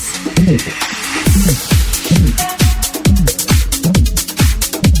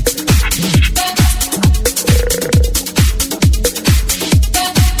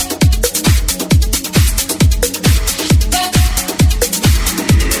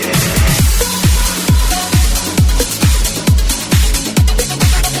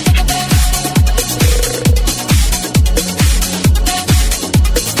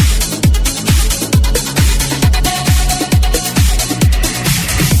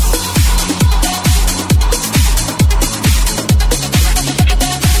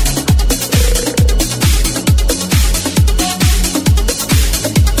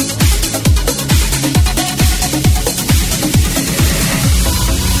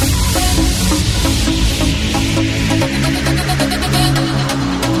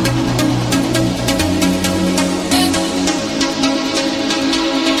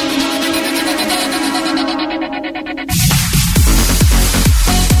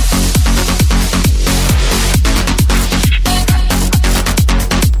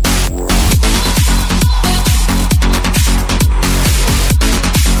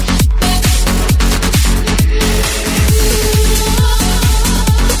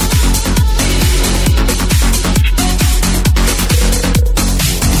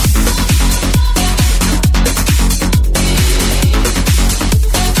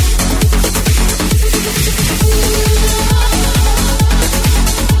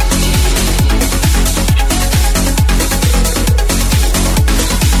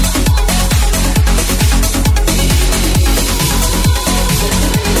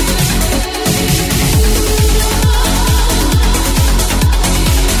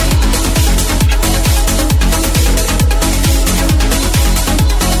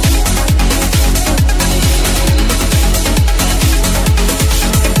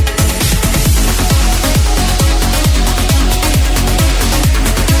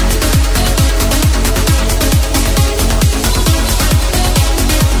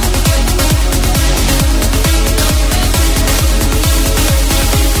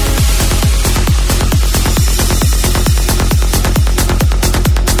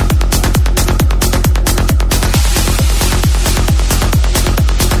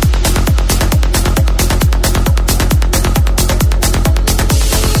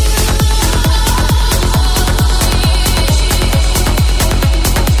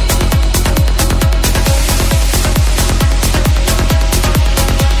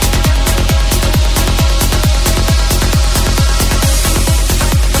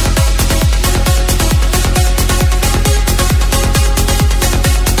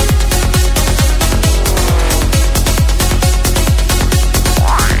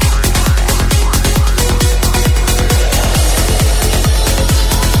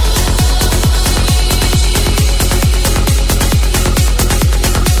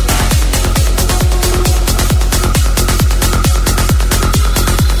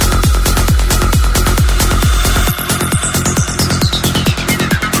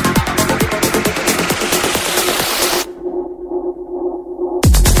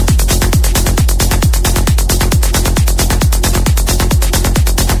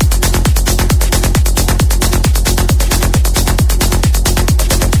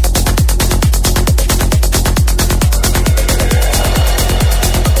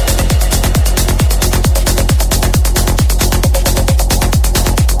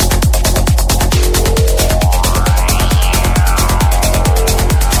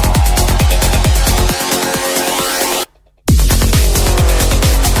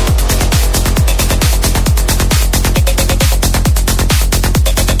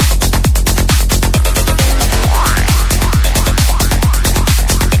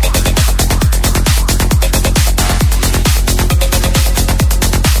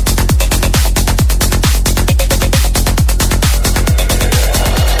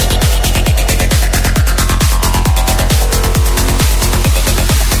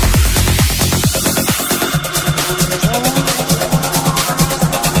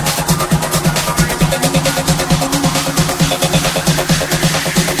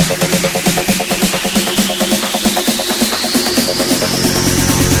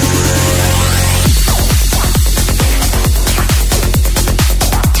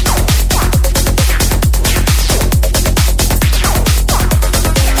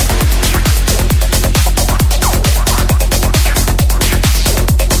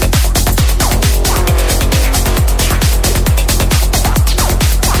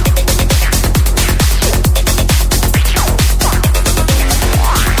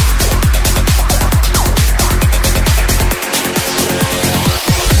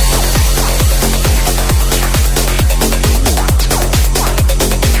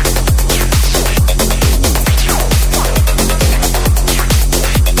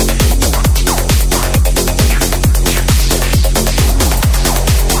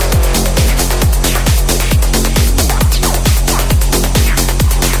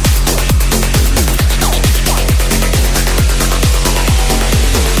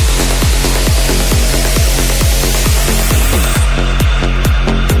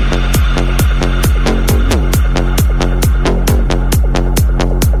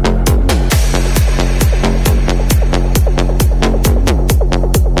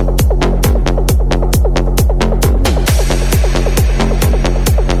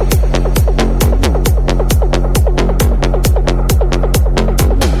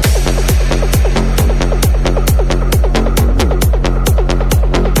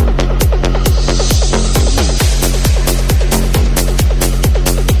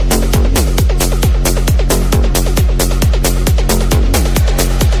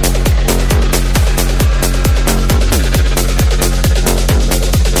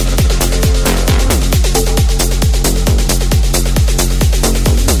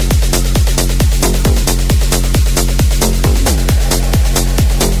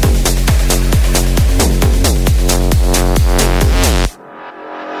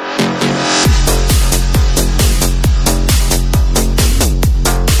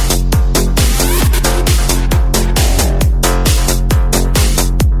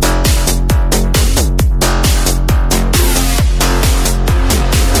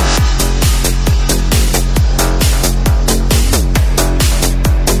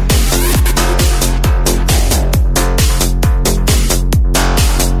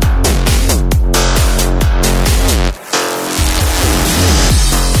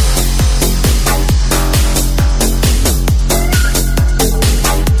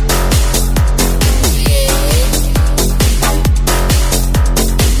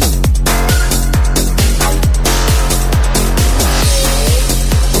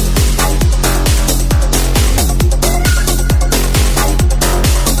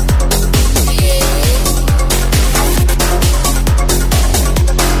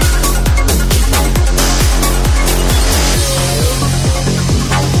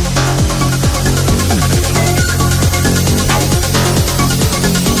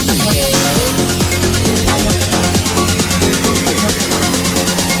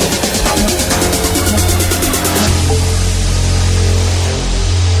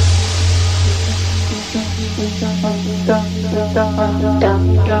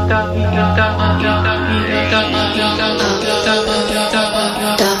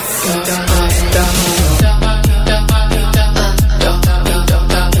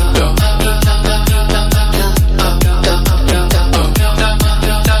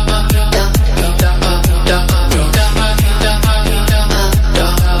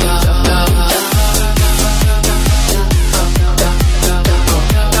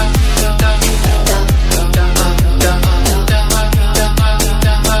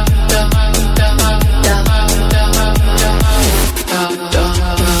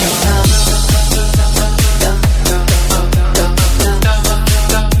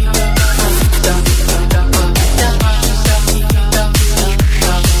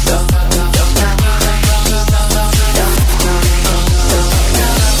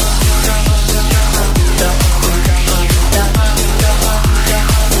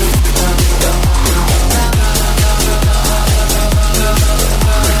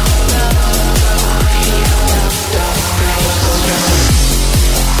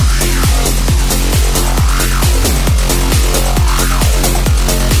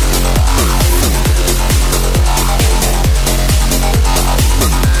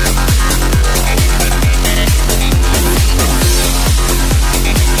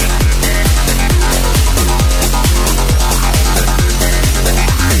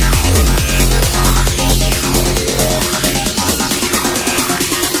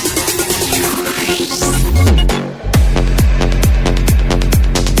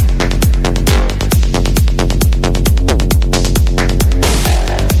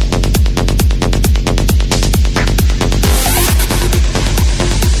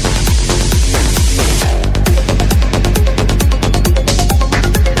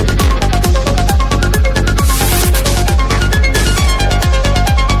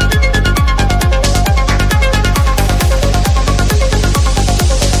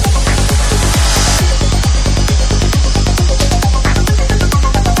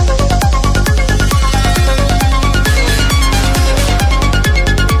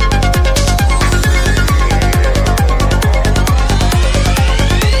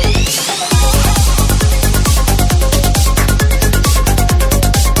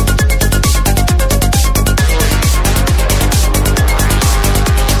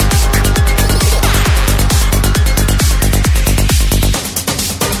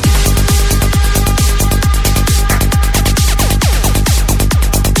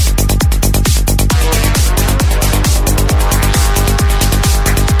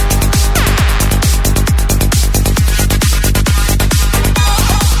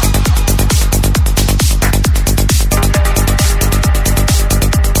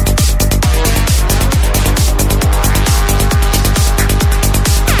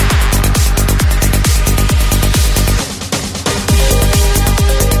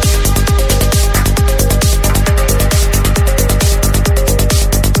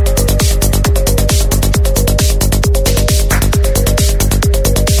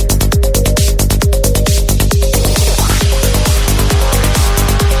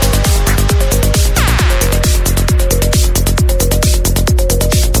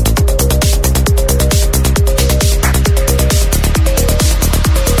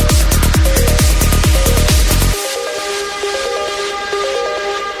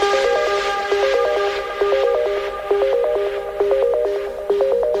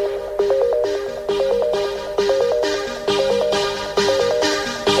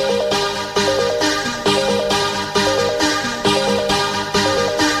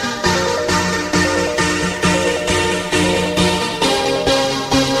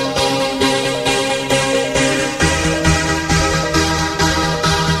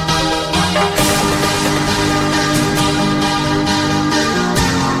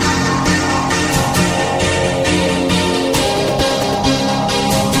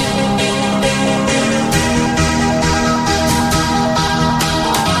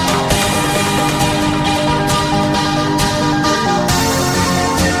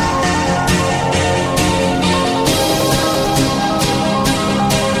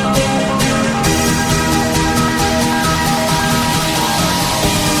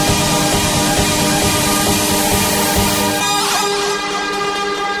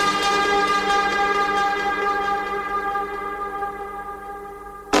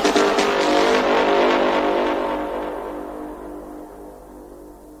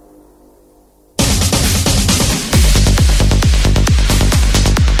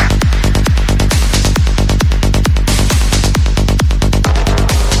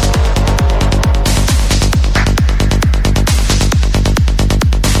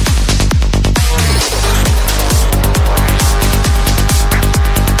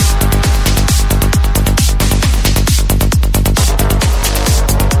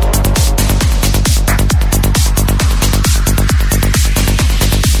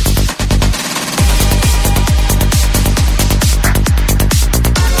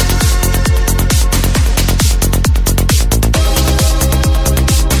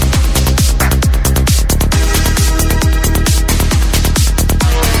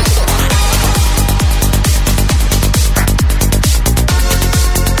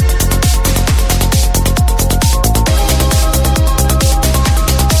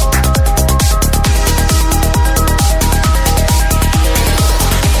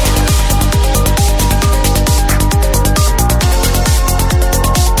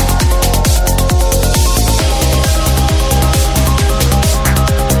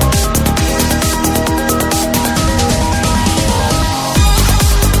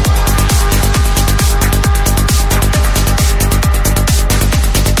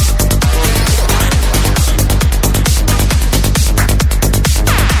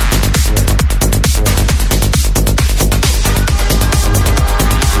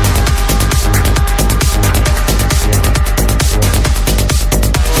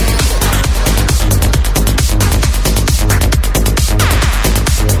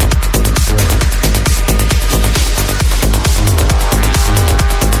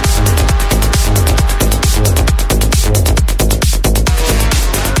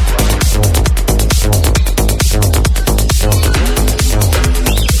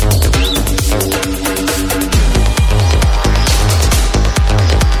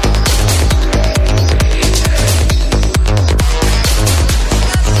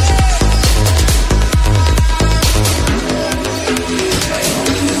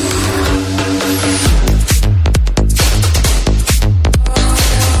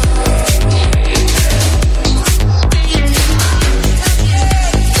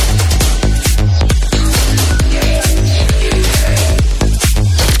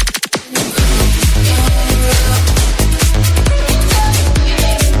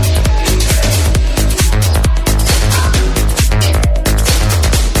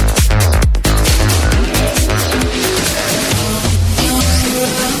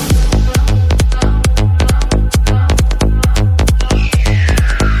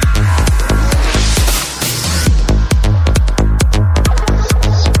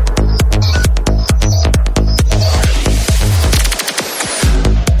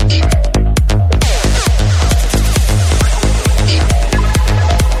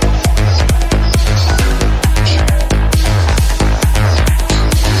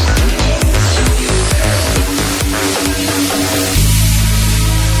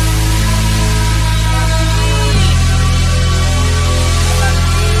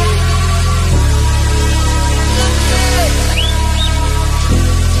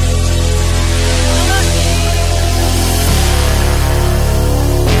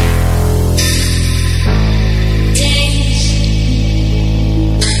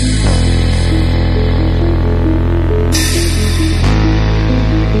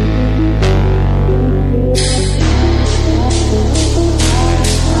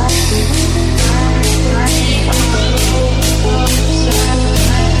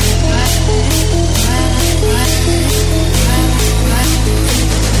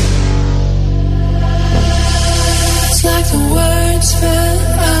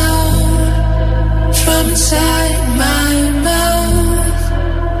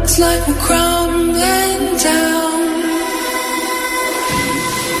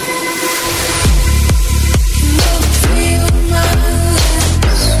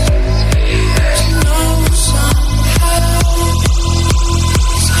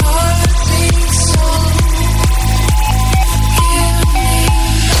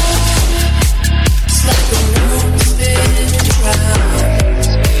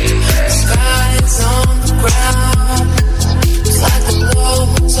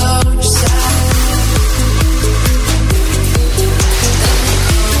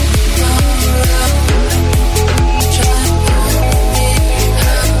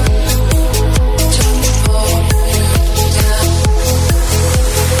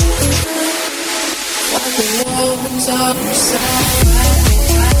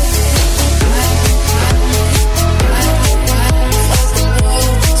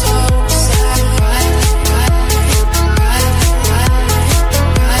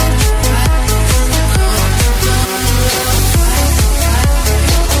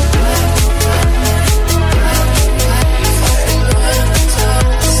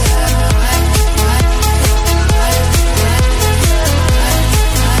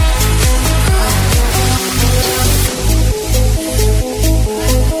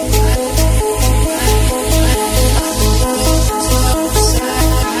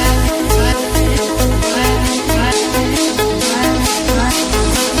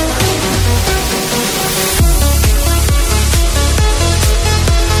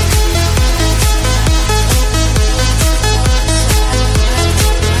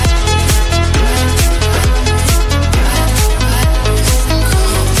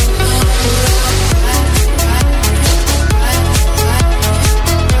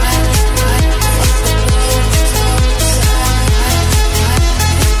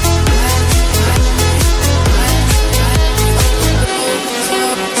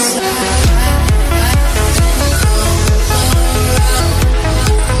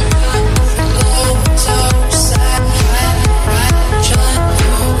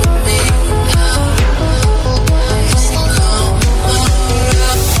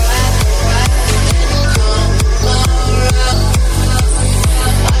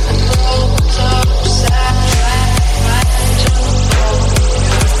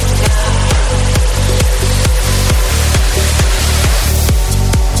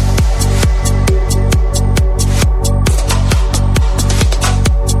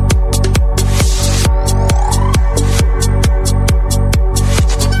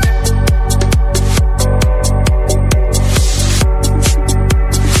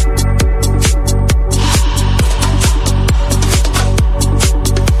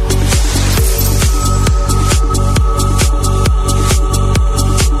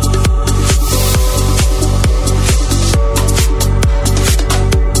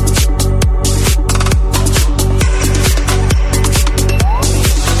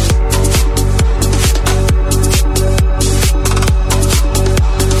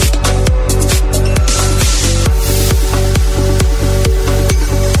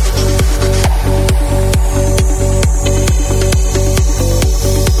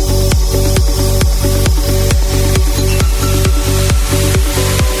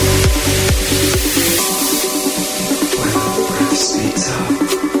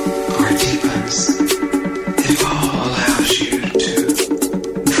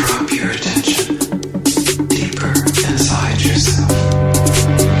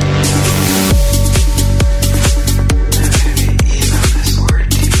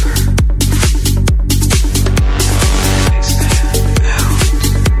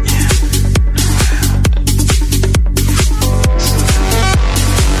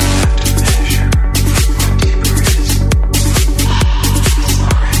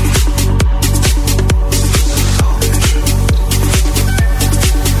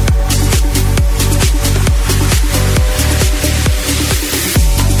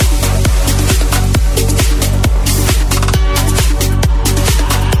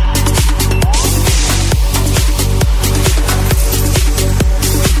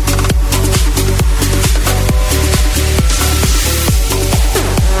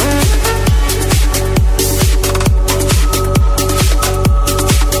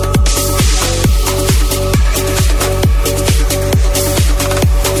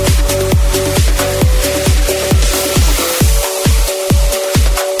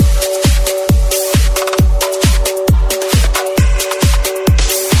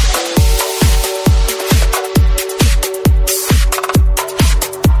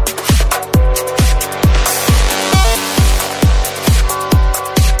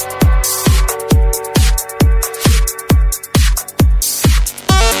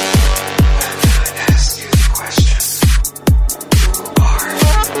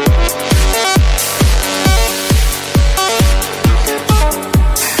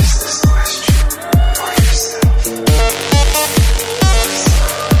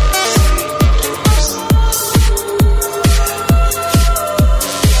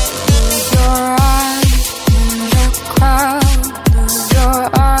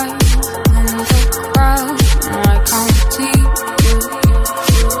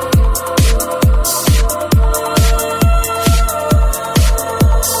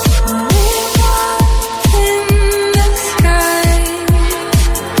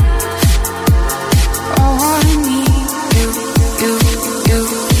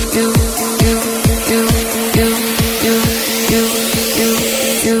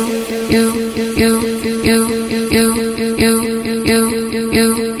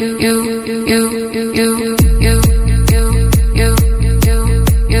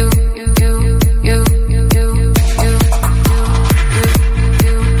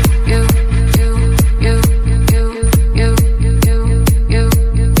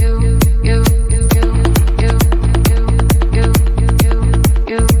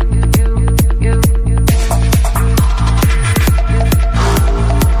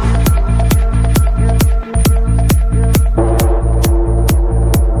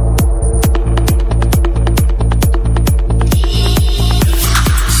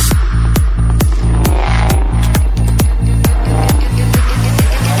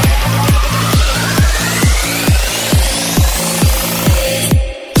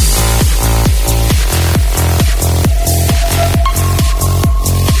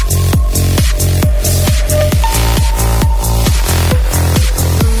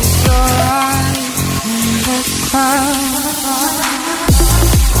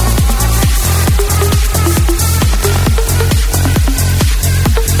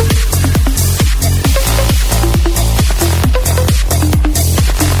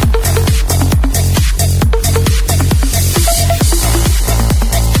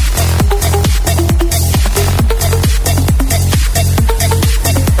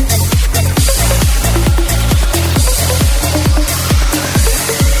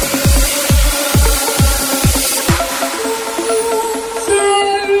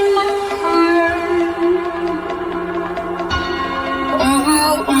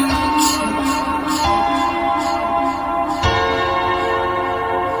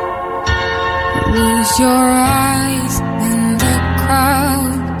 Lose your eyes in the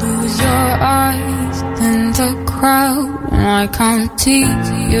crowd. Lose your eyes in the crowd. And I can't teach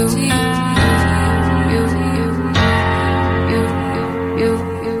you.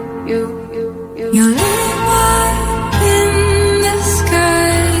 You live up in the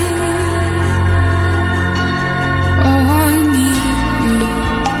sky. Oh, I need you.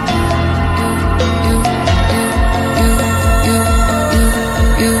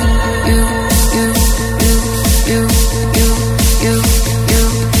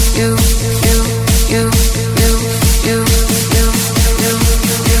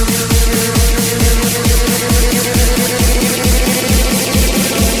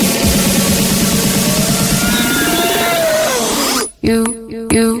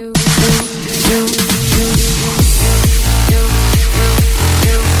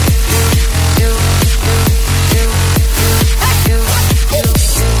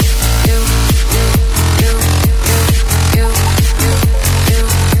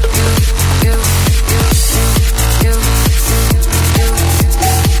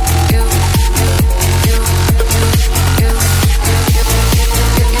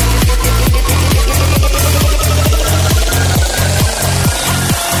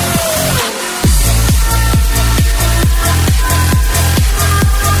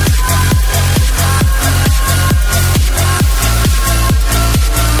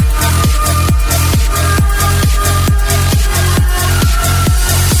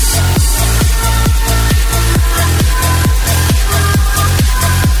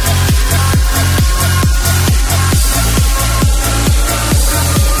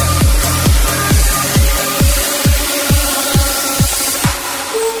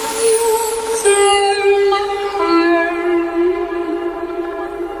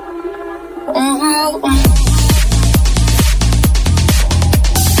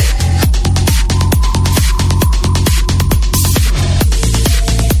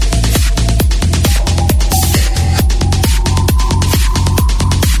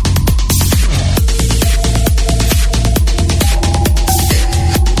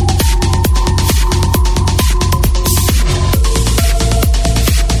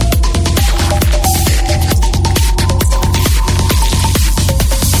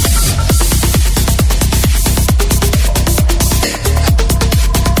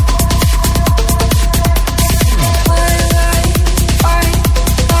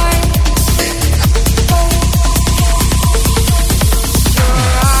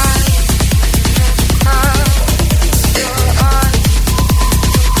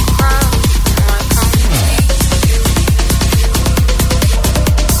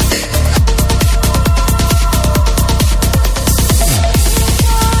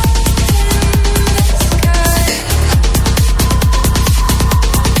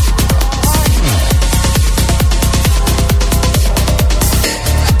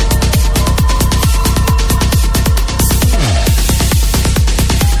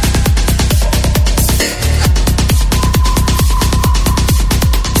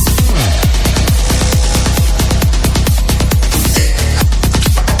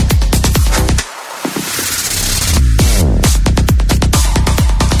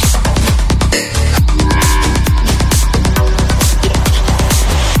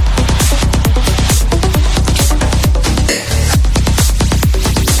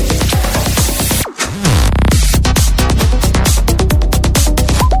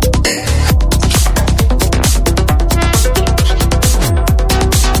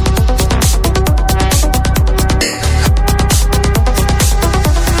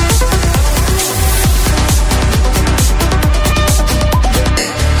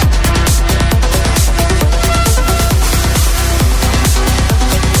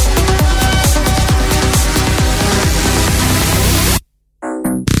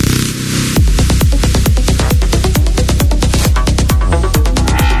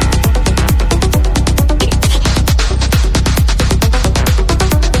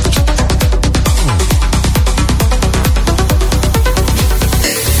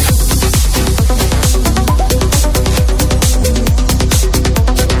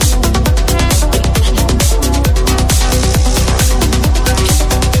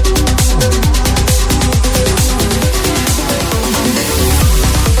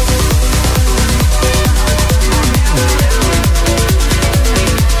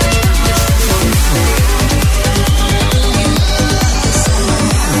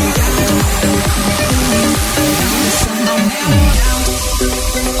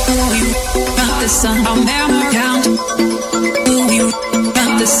 sun, I'll never count. Ooh, you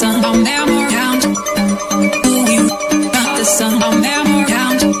got the sun, I'll never count. Ooh, you got the sun, I'll never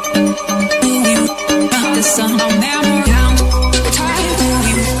count. Ooh, you got the sun, I'll never count. Ooh,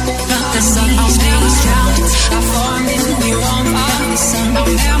 you got the sun, I'll never count. I formed in you on fire, the sun,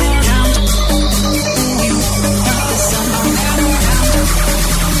 I'll never count. Ooh, you got the sun, I'll never count.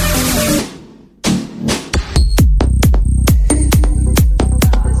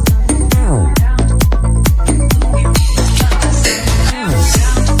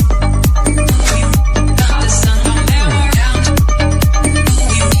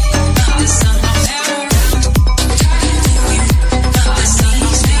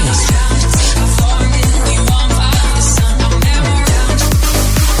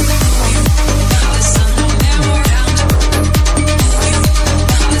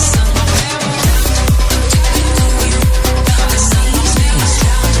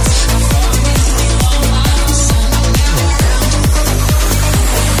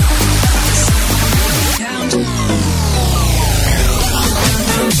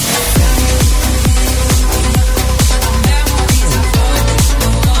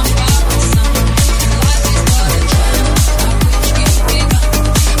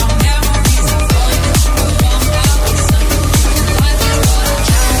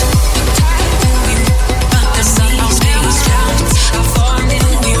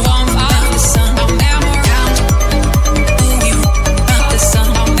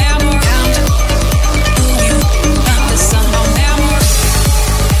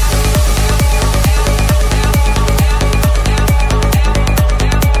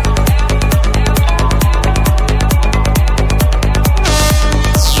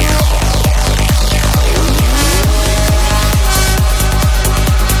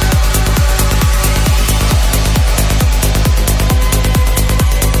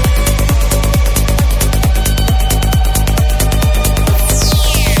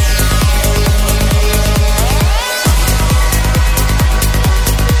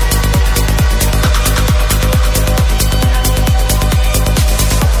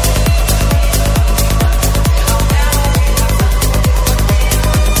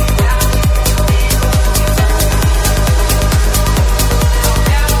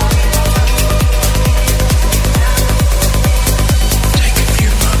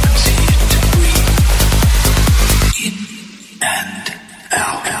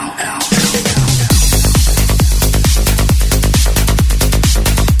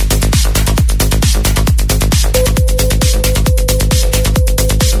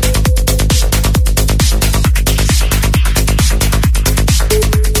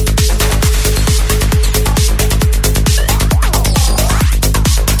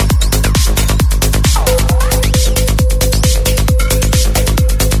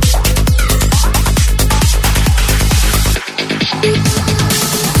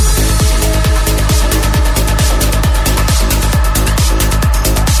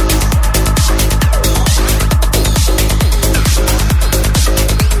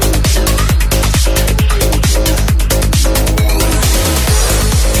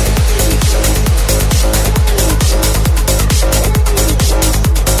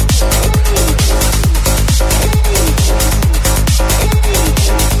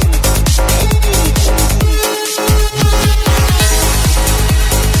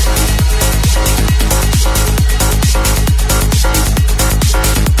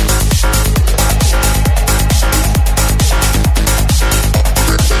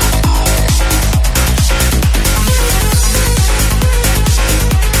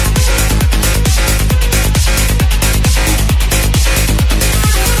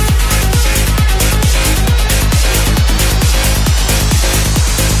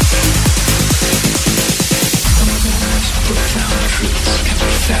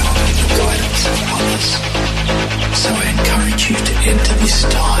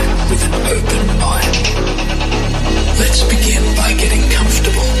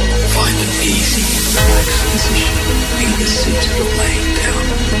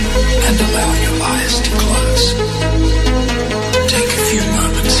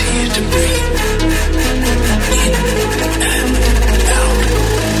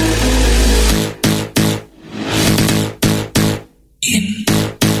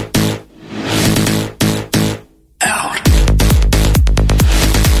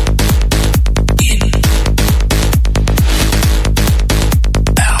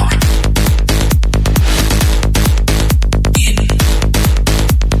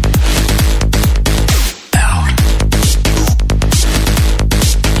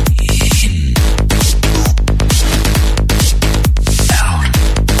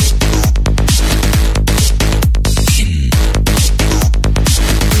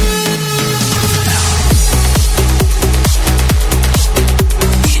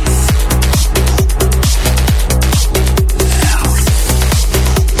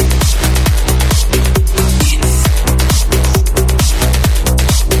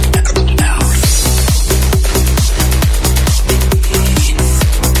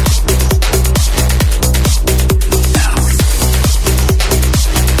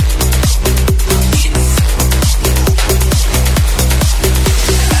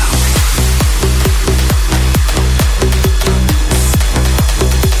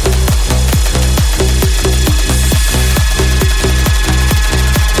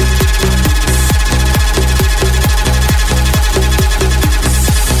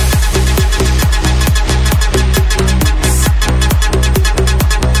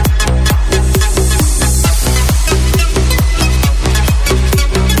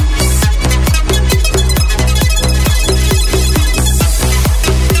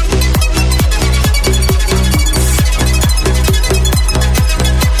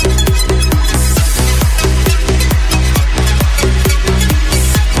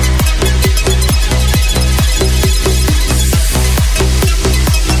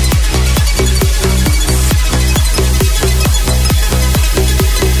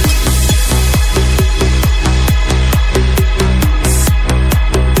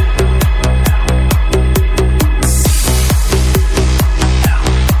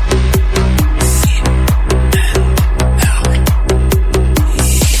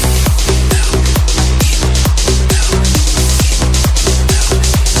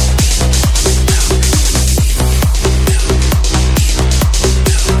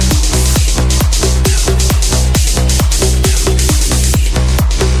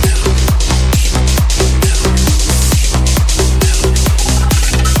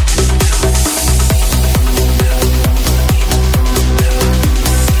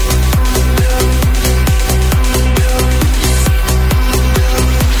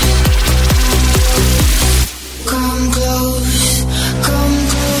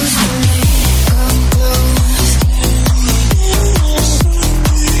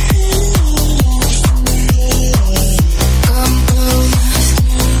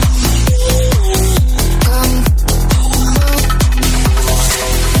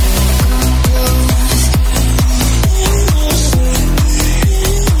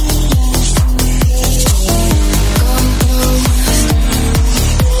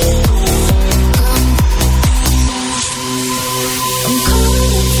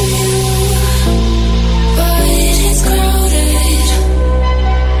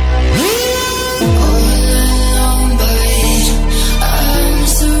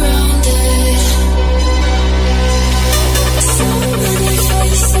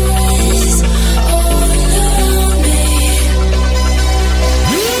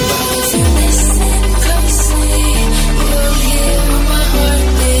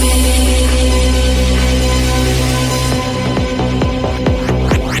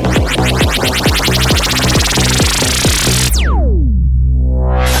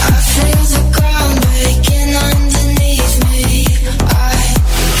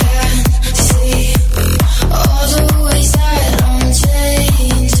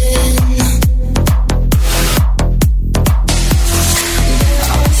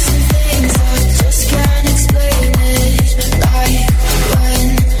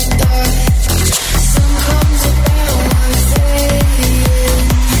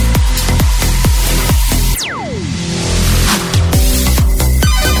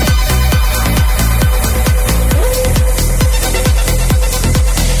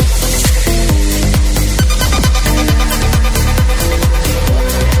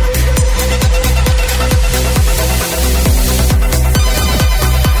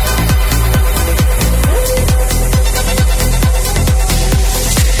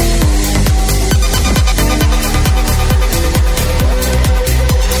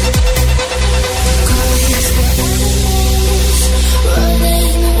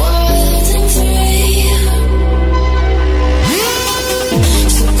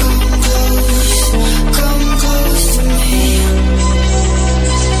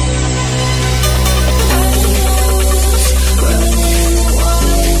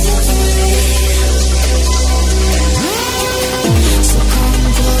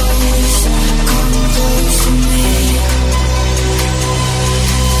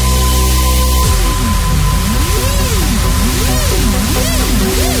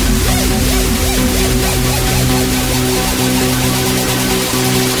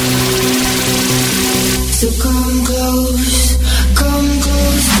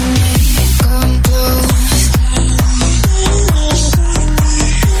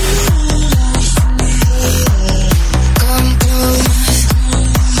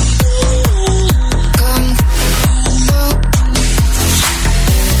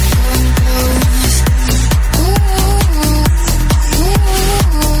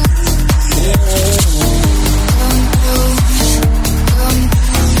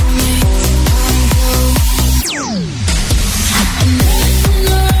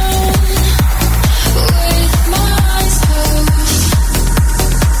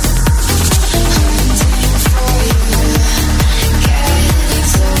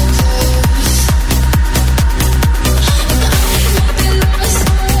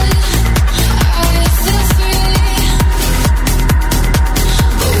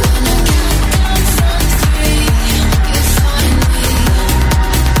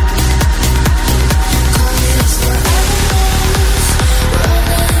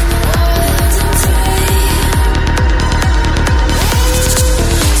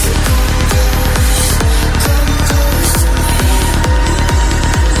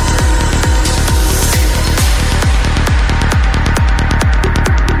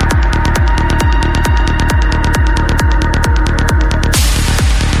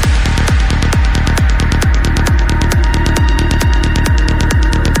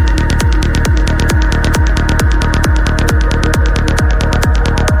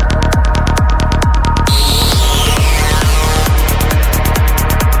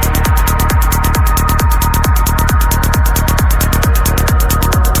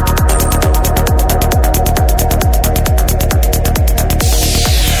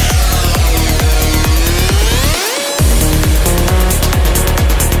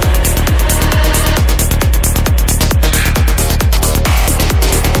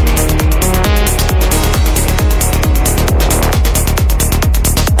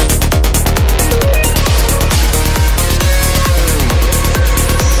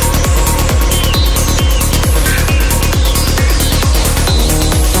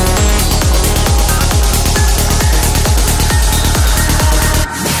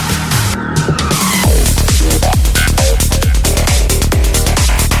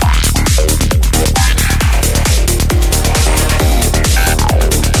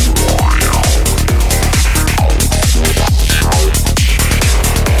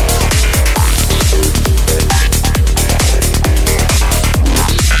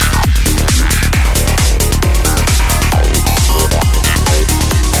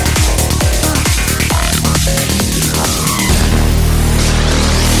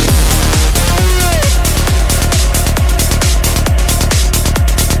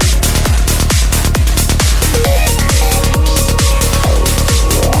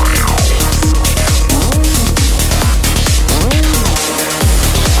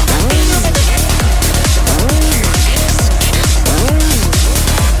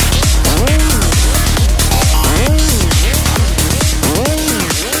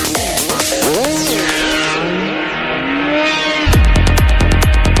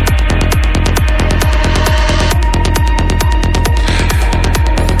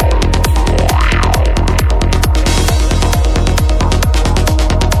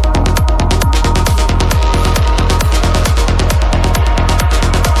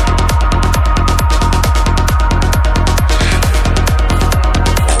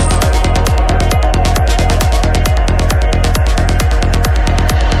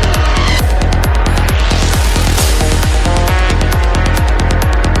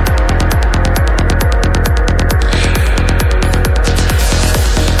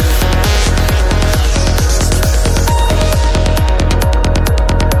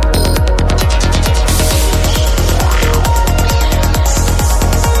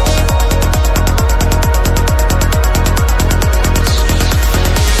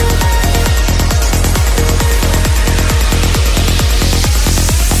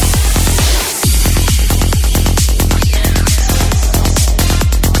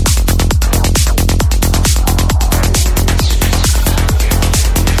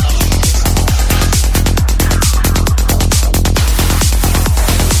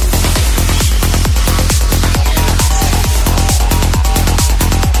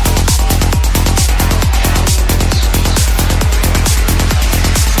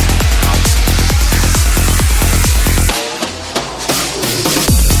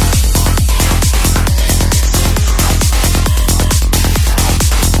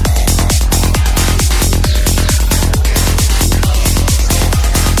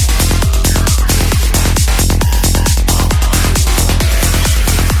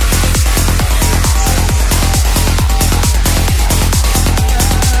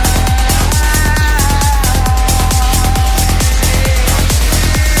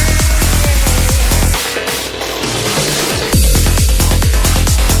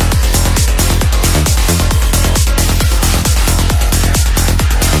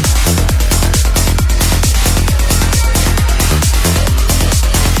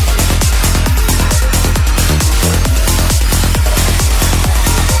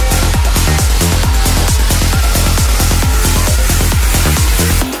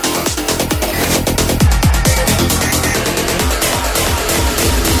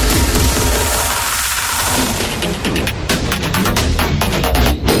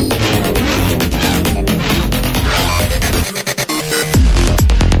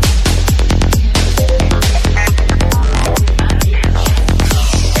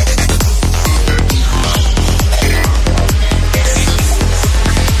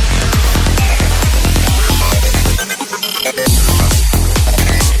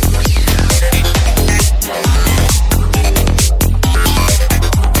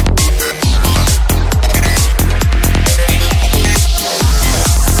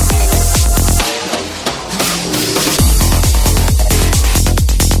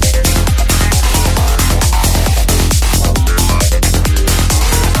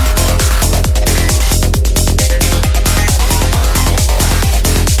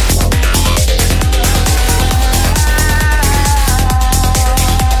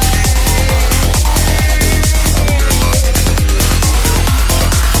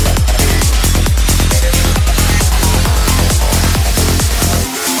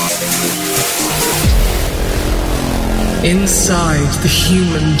 Inside the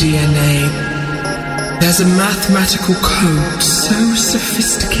human DNA, there's a mathematical code so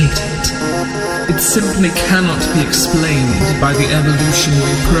sophisticated, it simply cannot be explained by the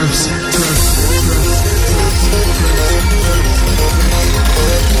evolutionary process.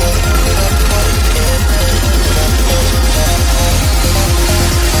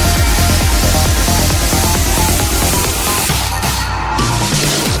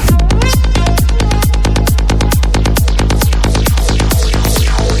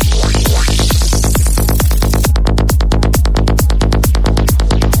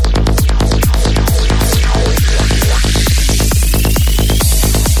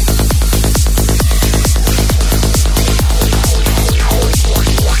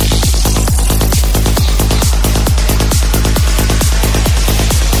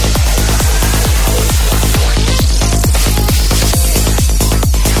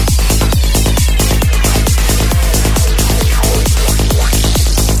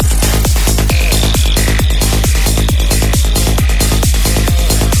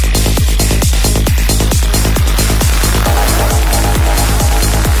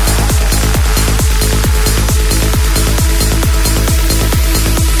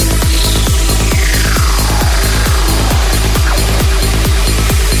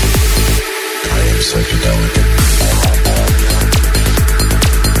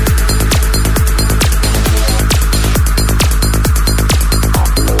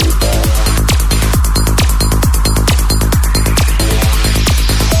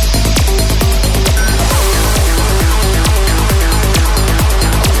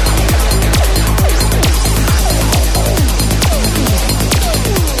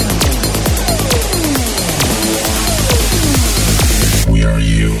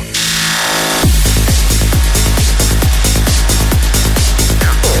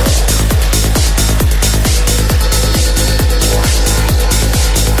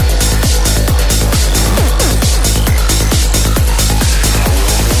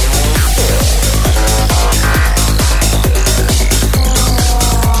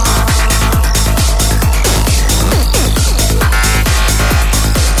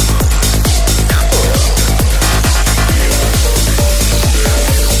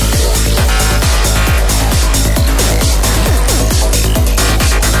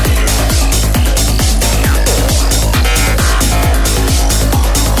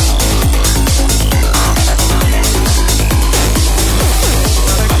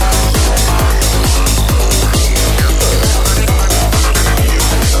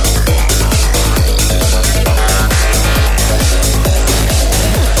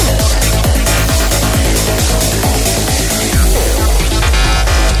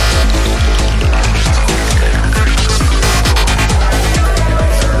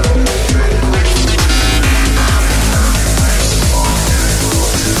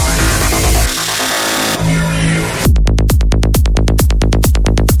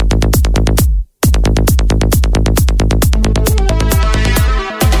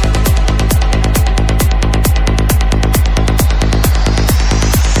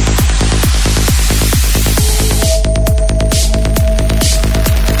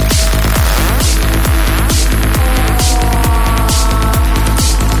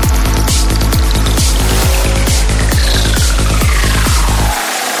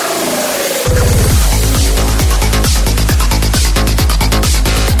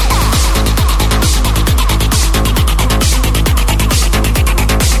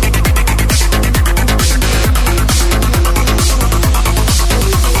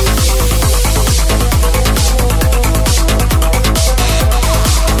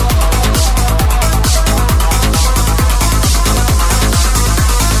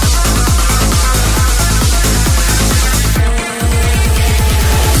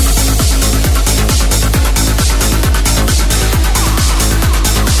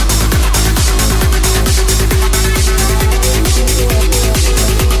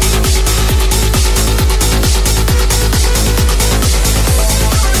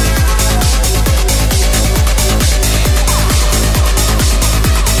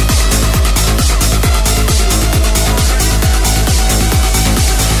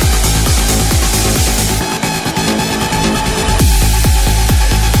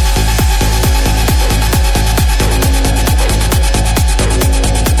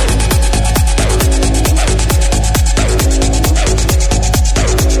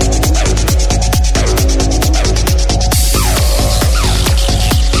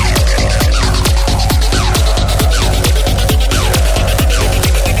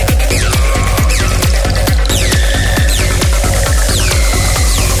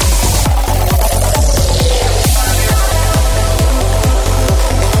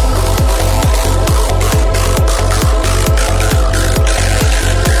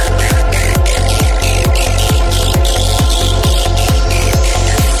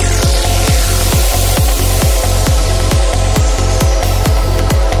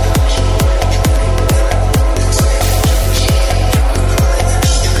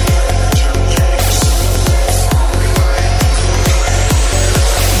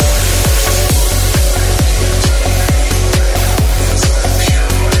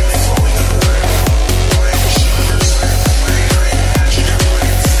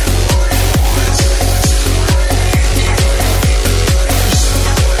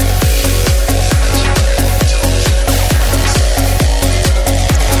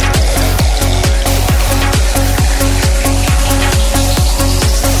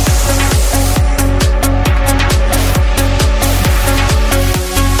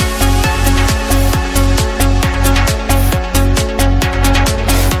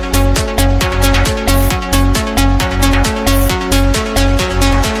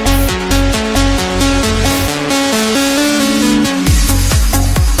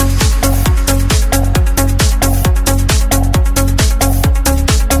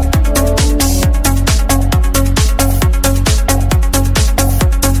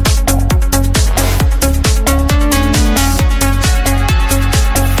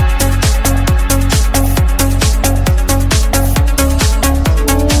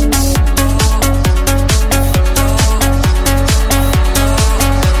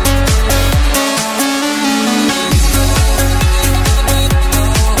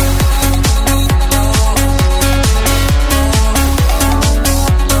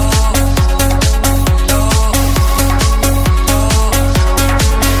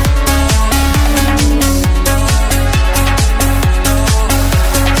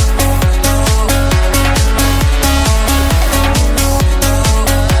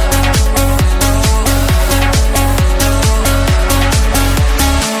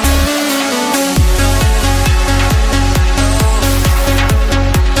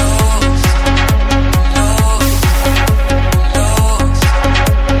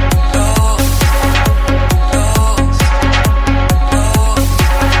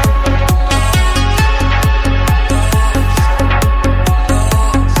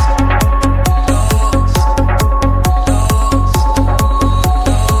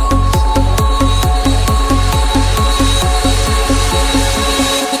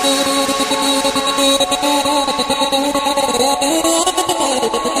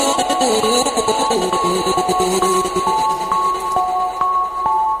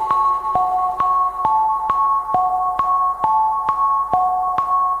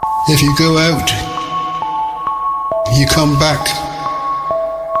 You go out, you come back,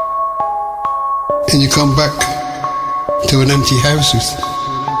 and you come back to an empty house.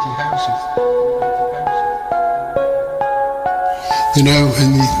 You know,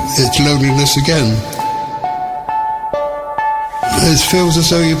 and it's loneliness again. It feels as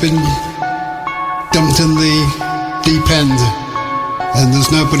though you've been dumped in the deep end and there's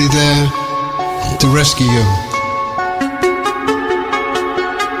nobody there to rescue you.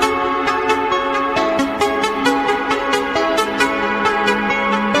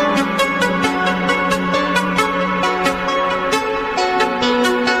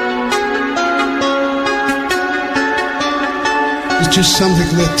 It's just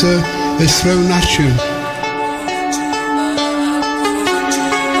something that is thrown at you.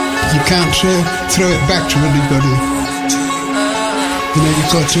 You can't throw it back to anybody. You know,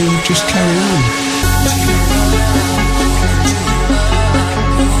 you've got to just carry on.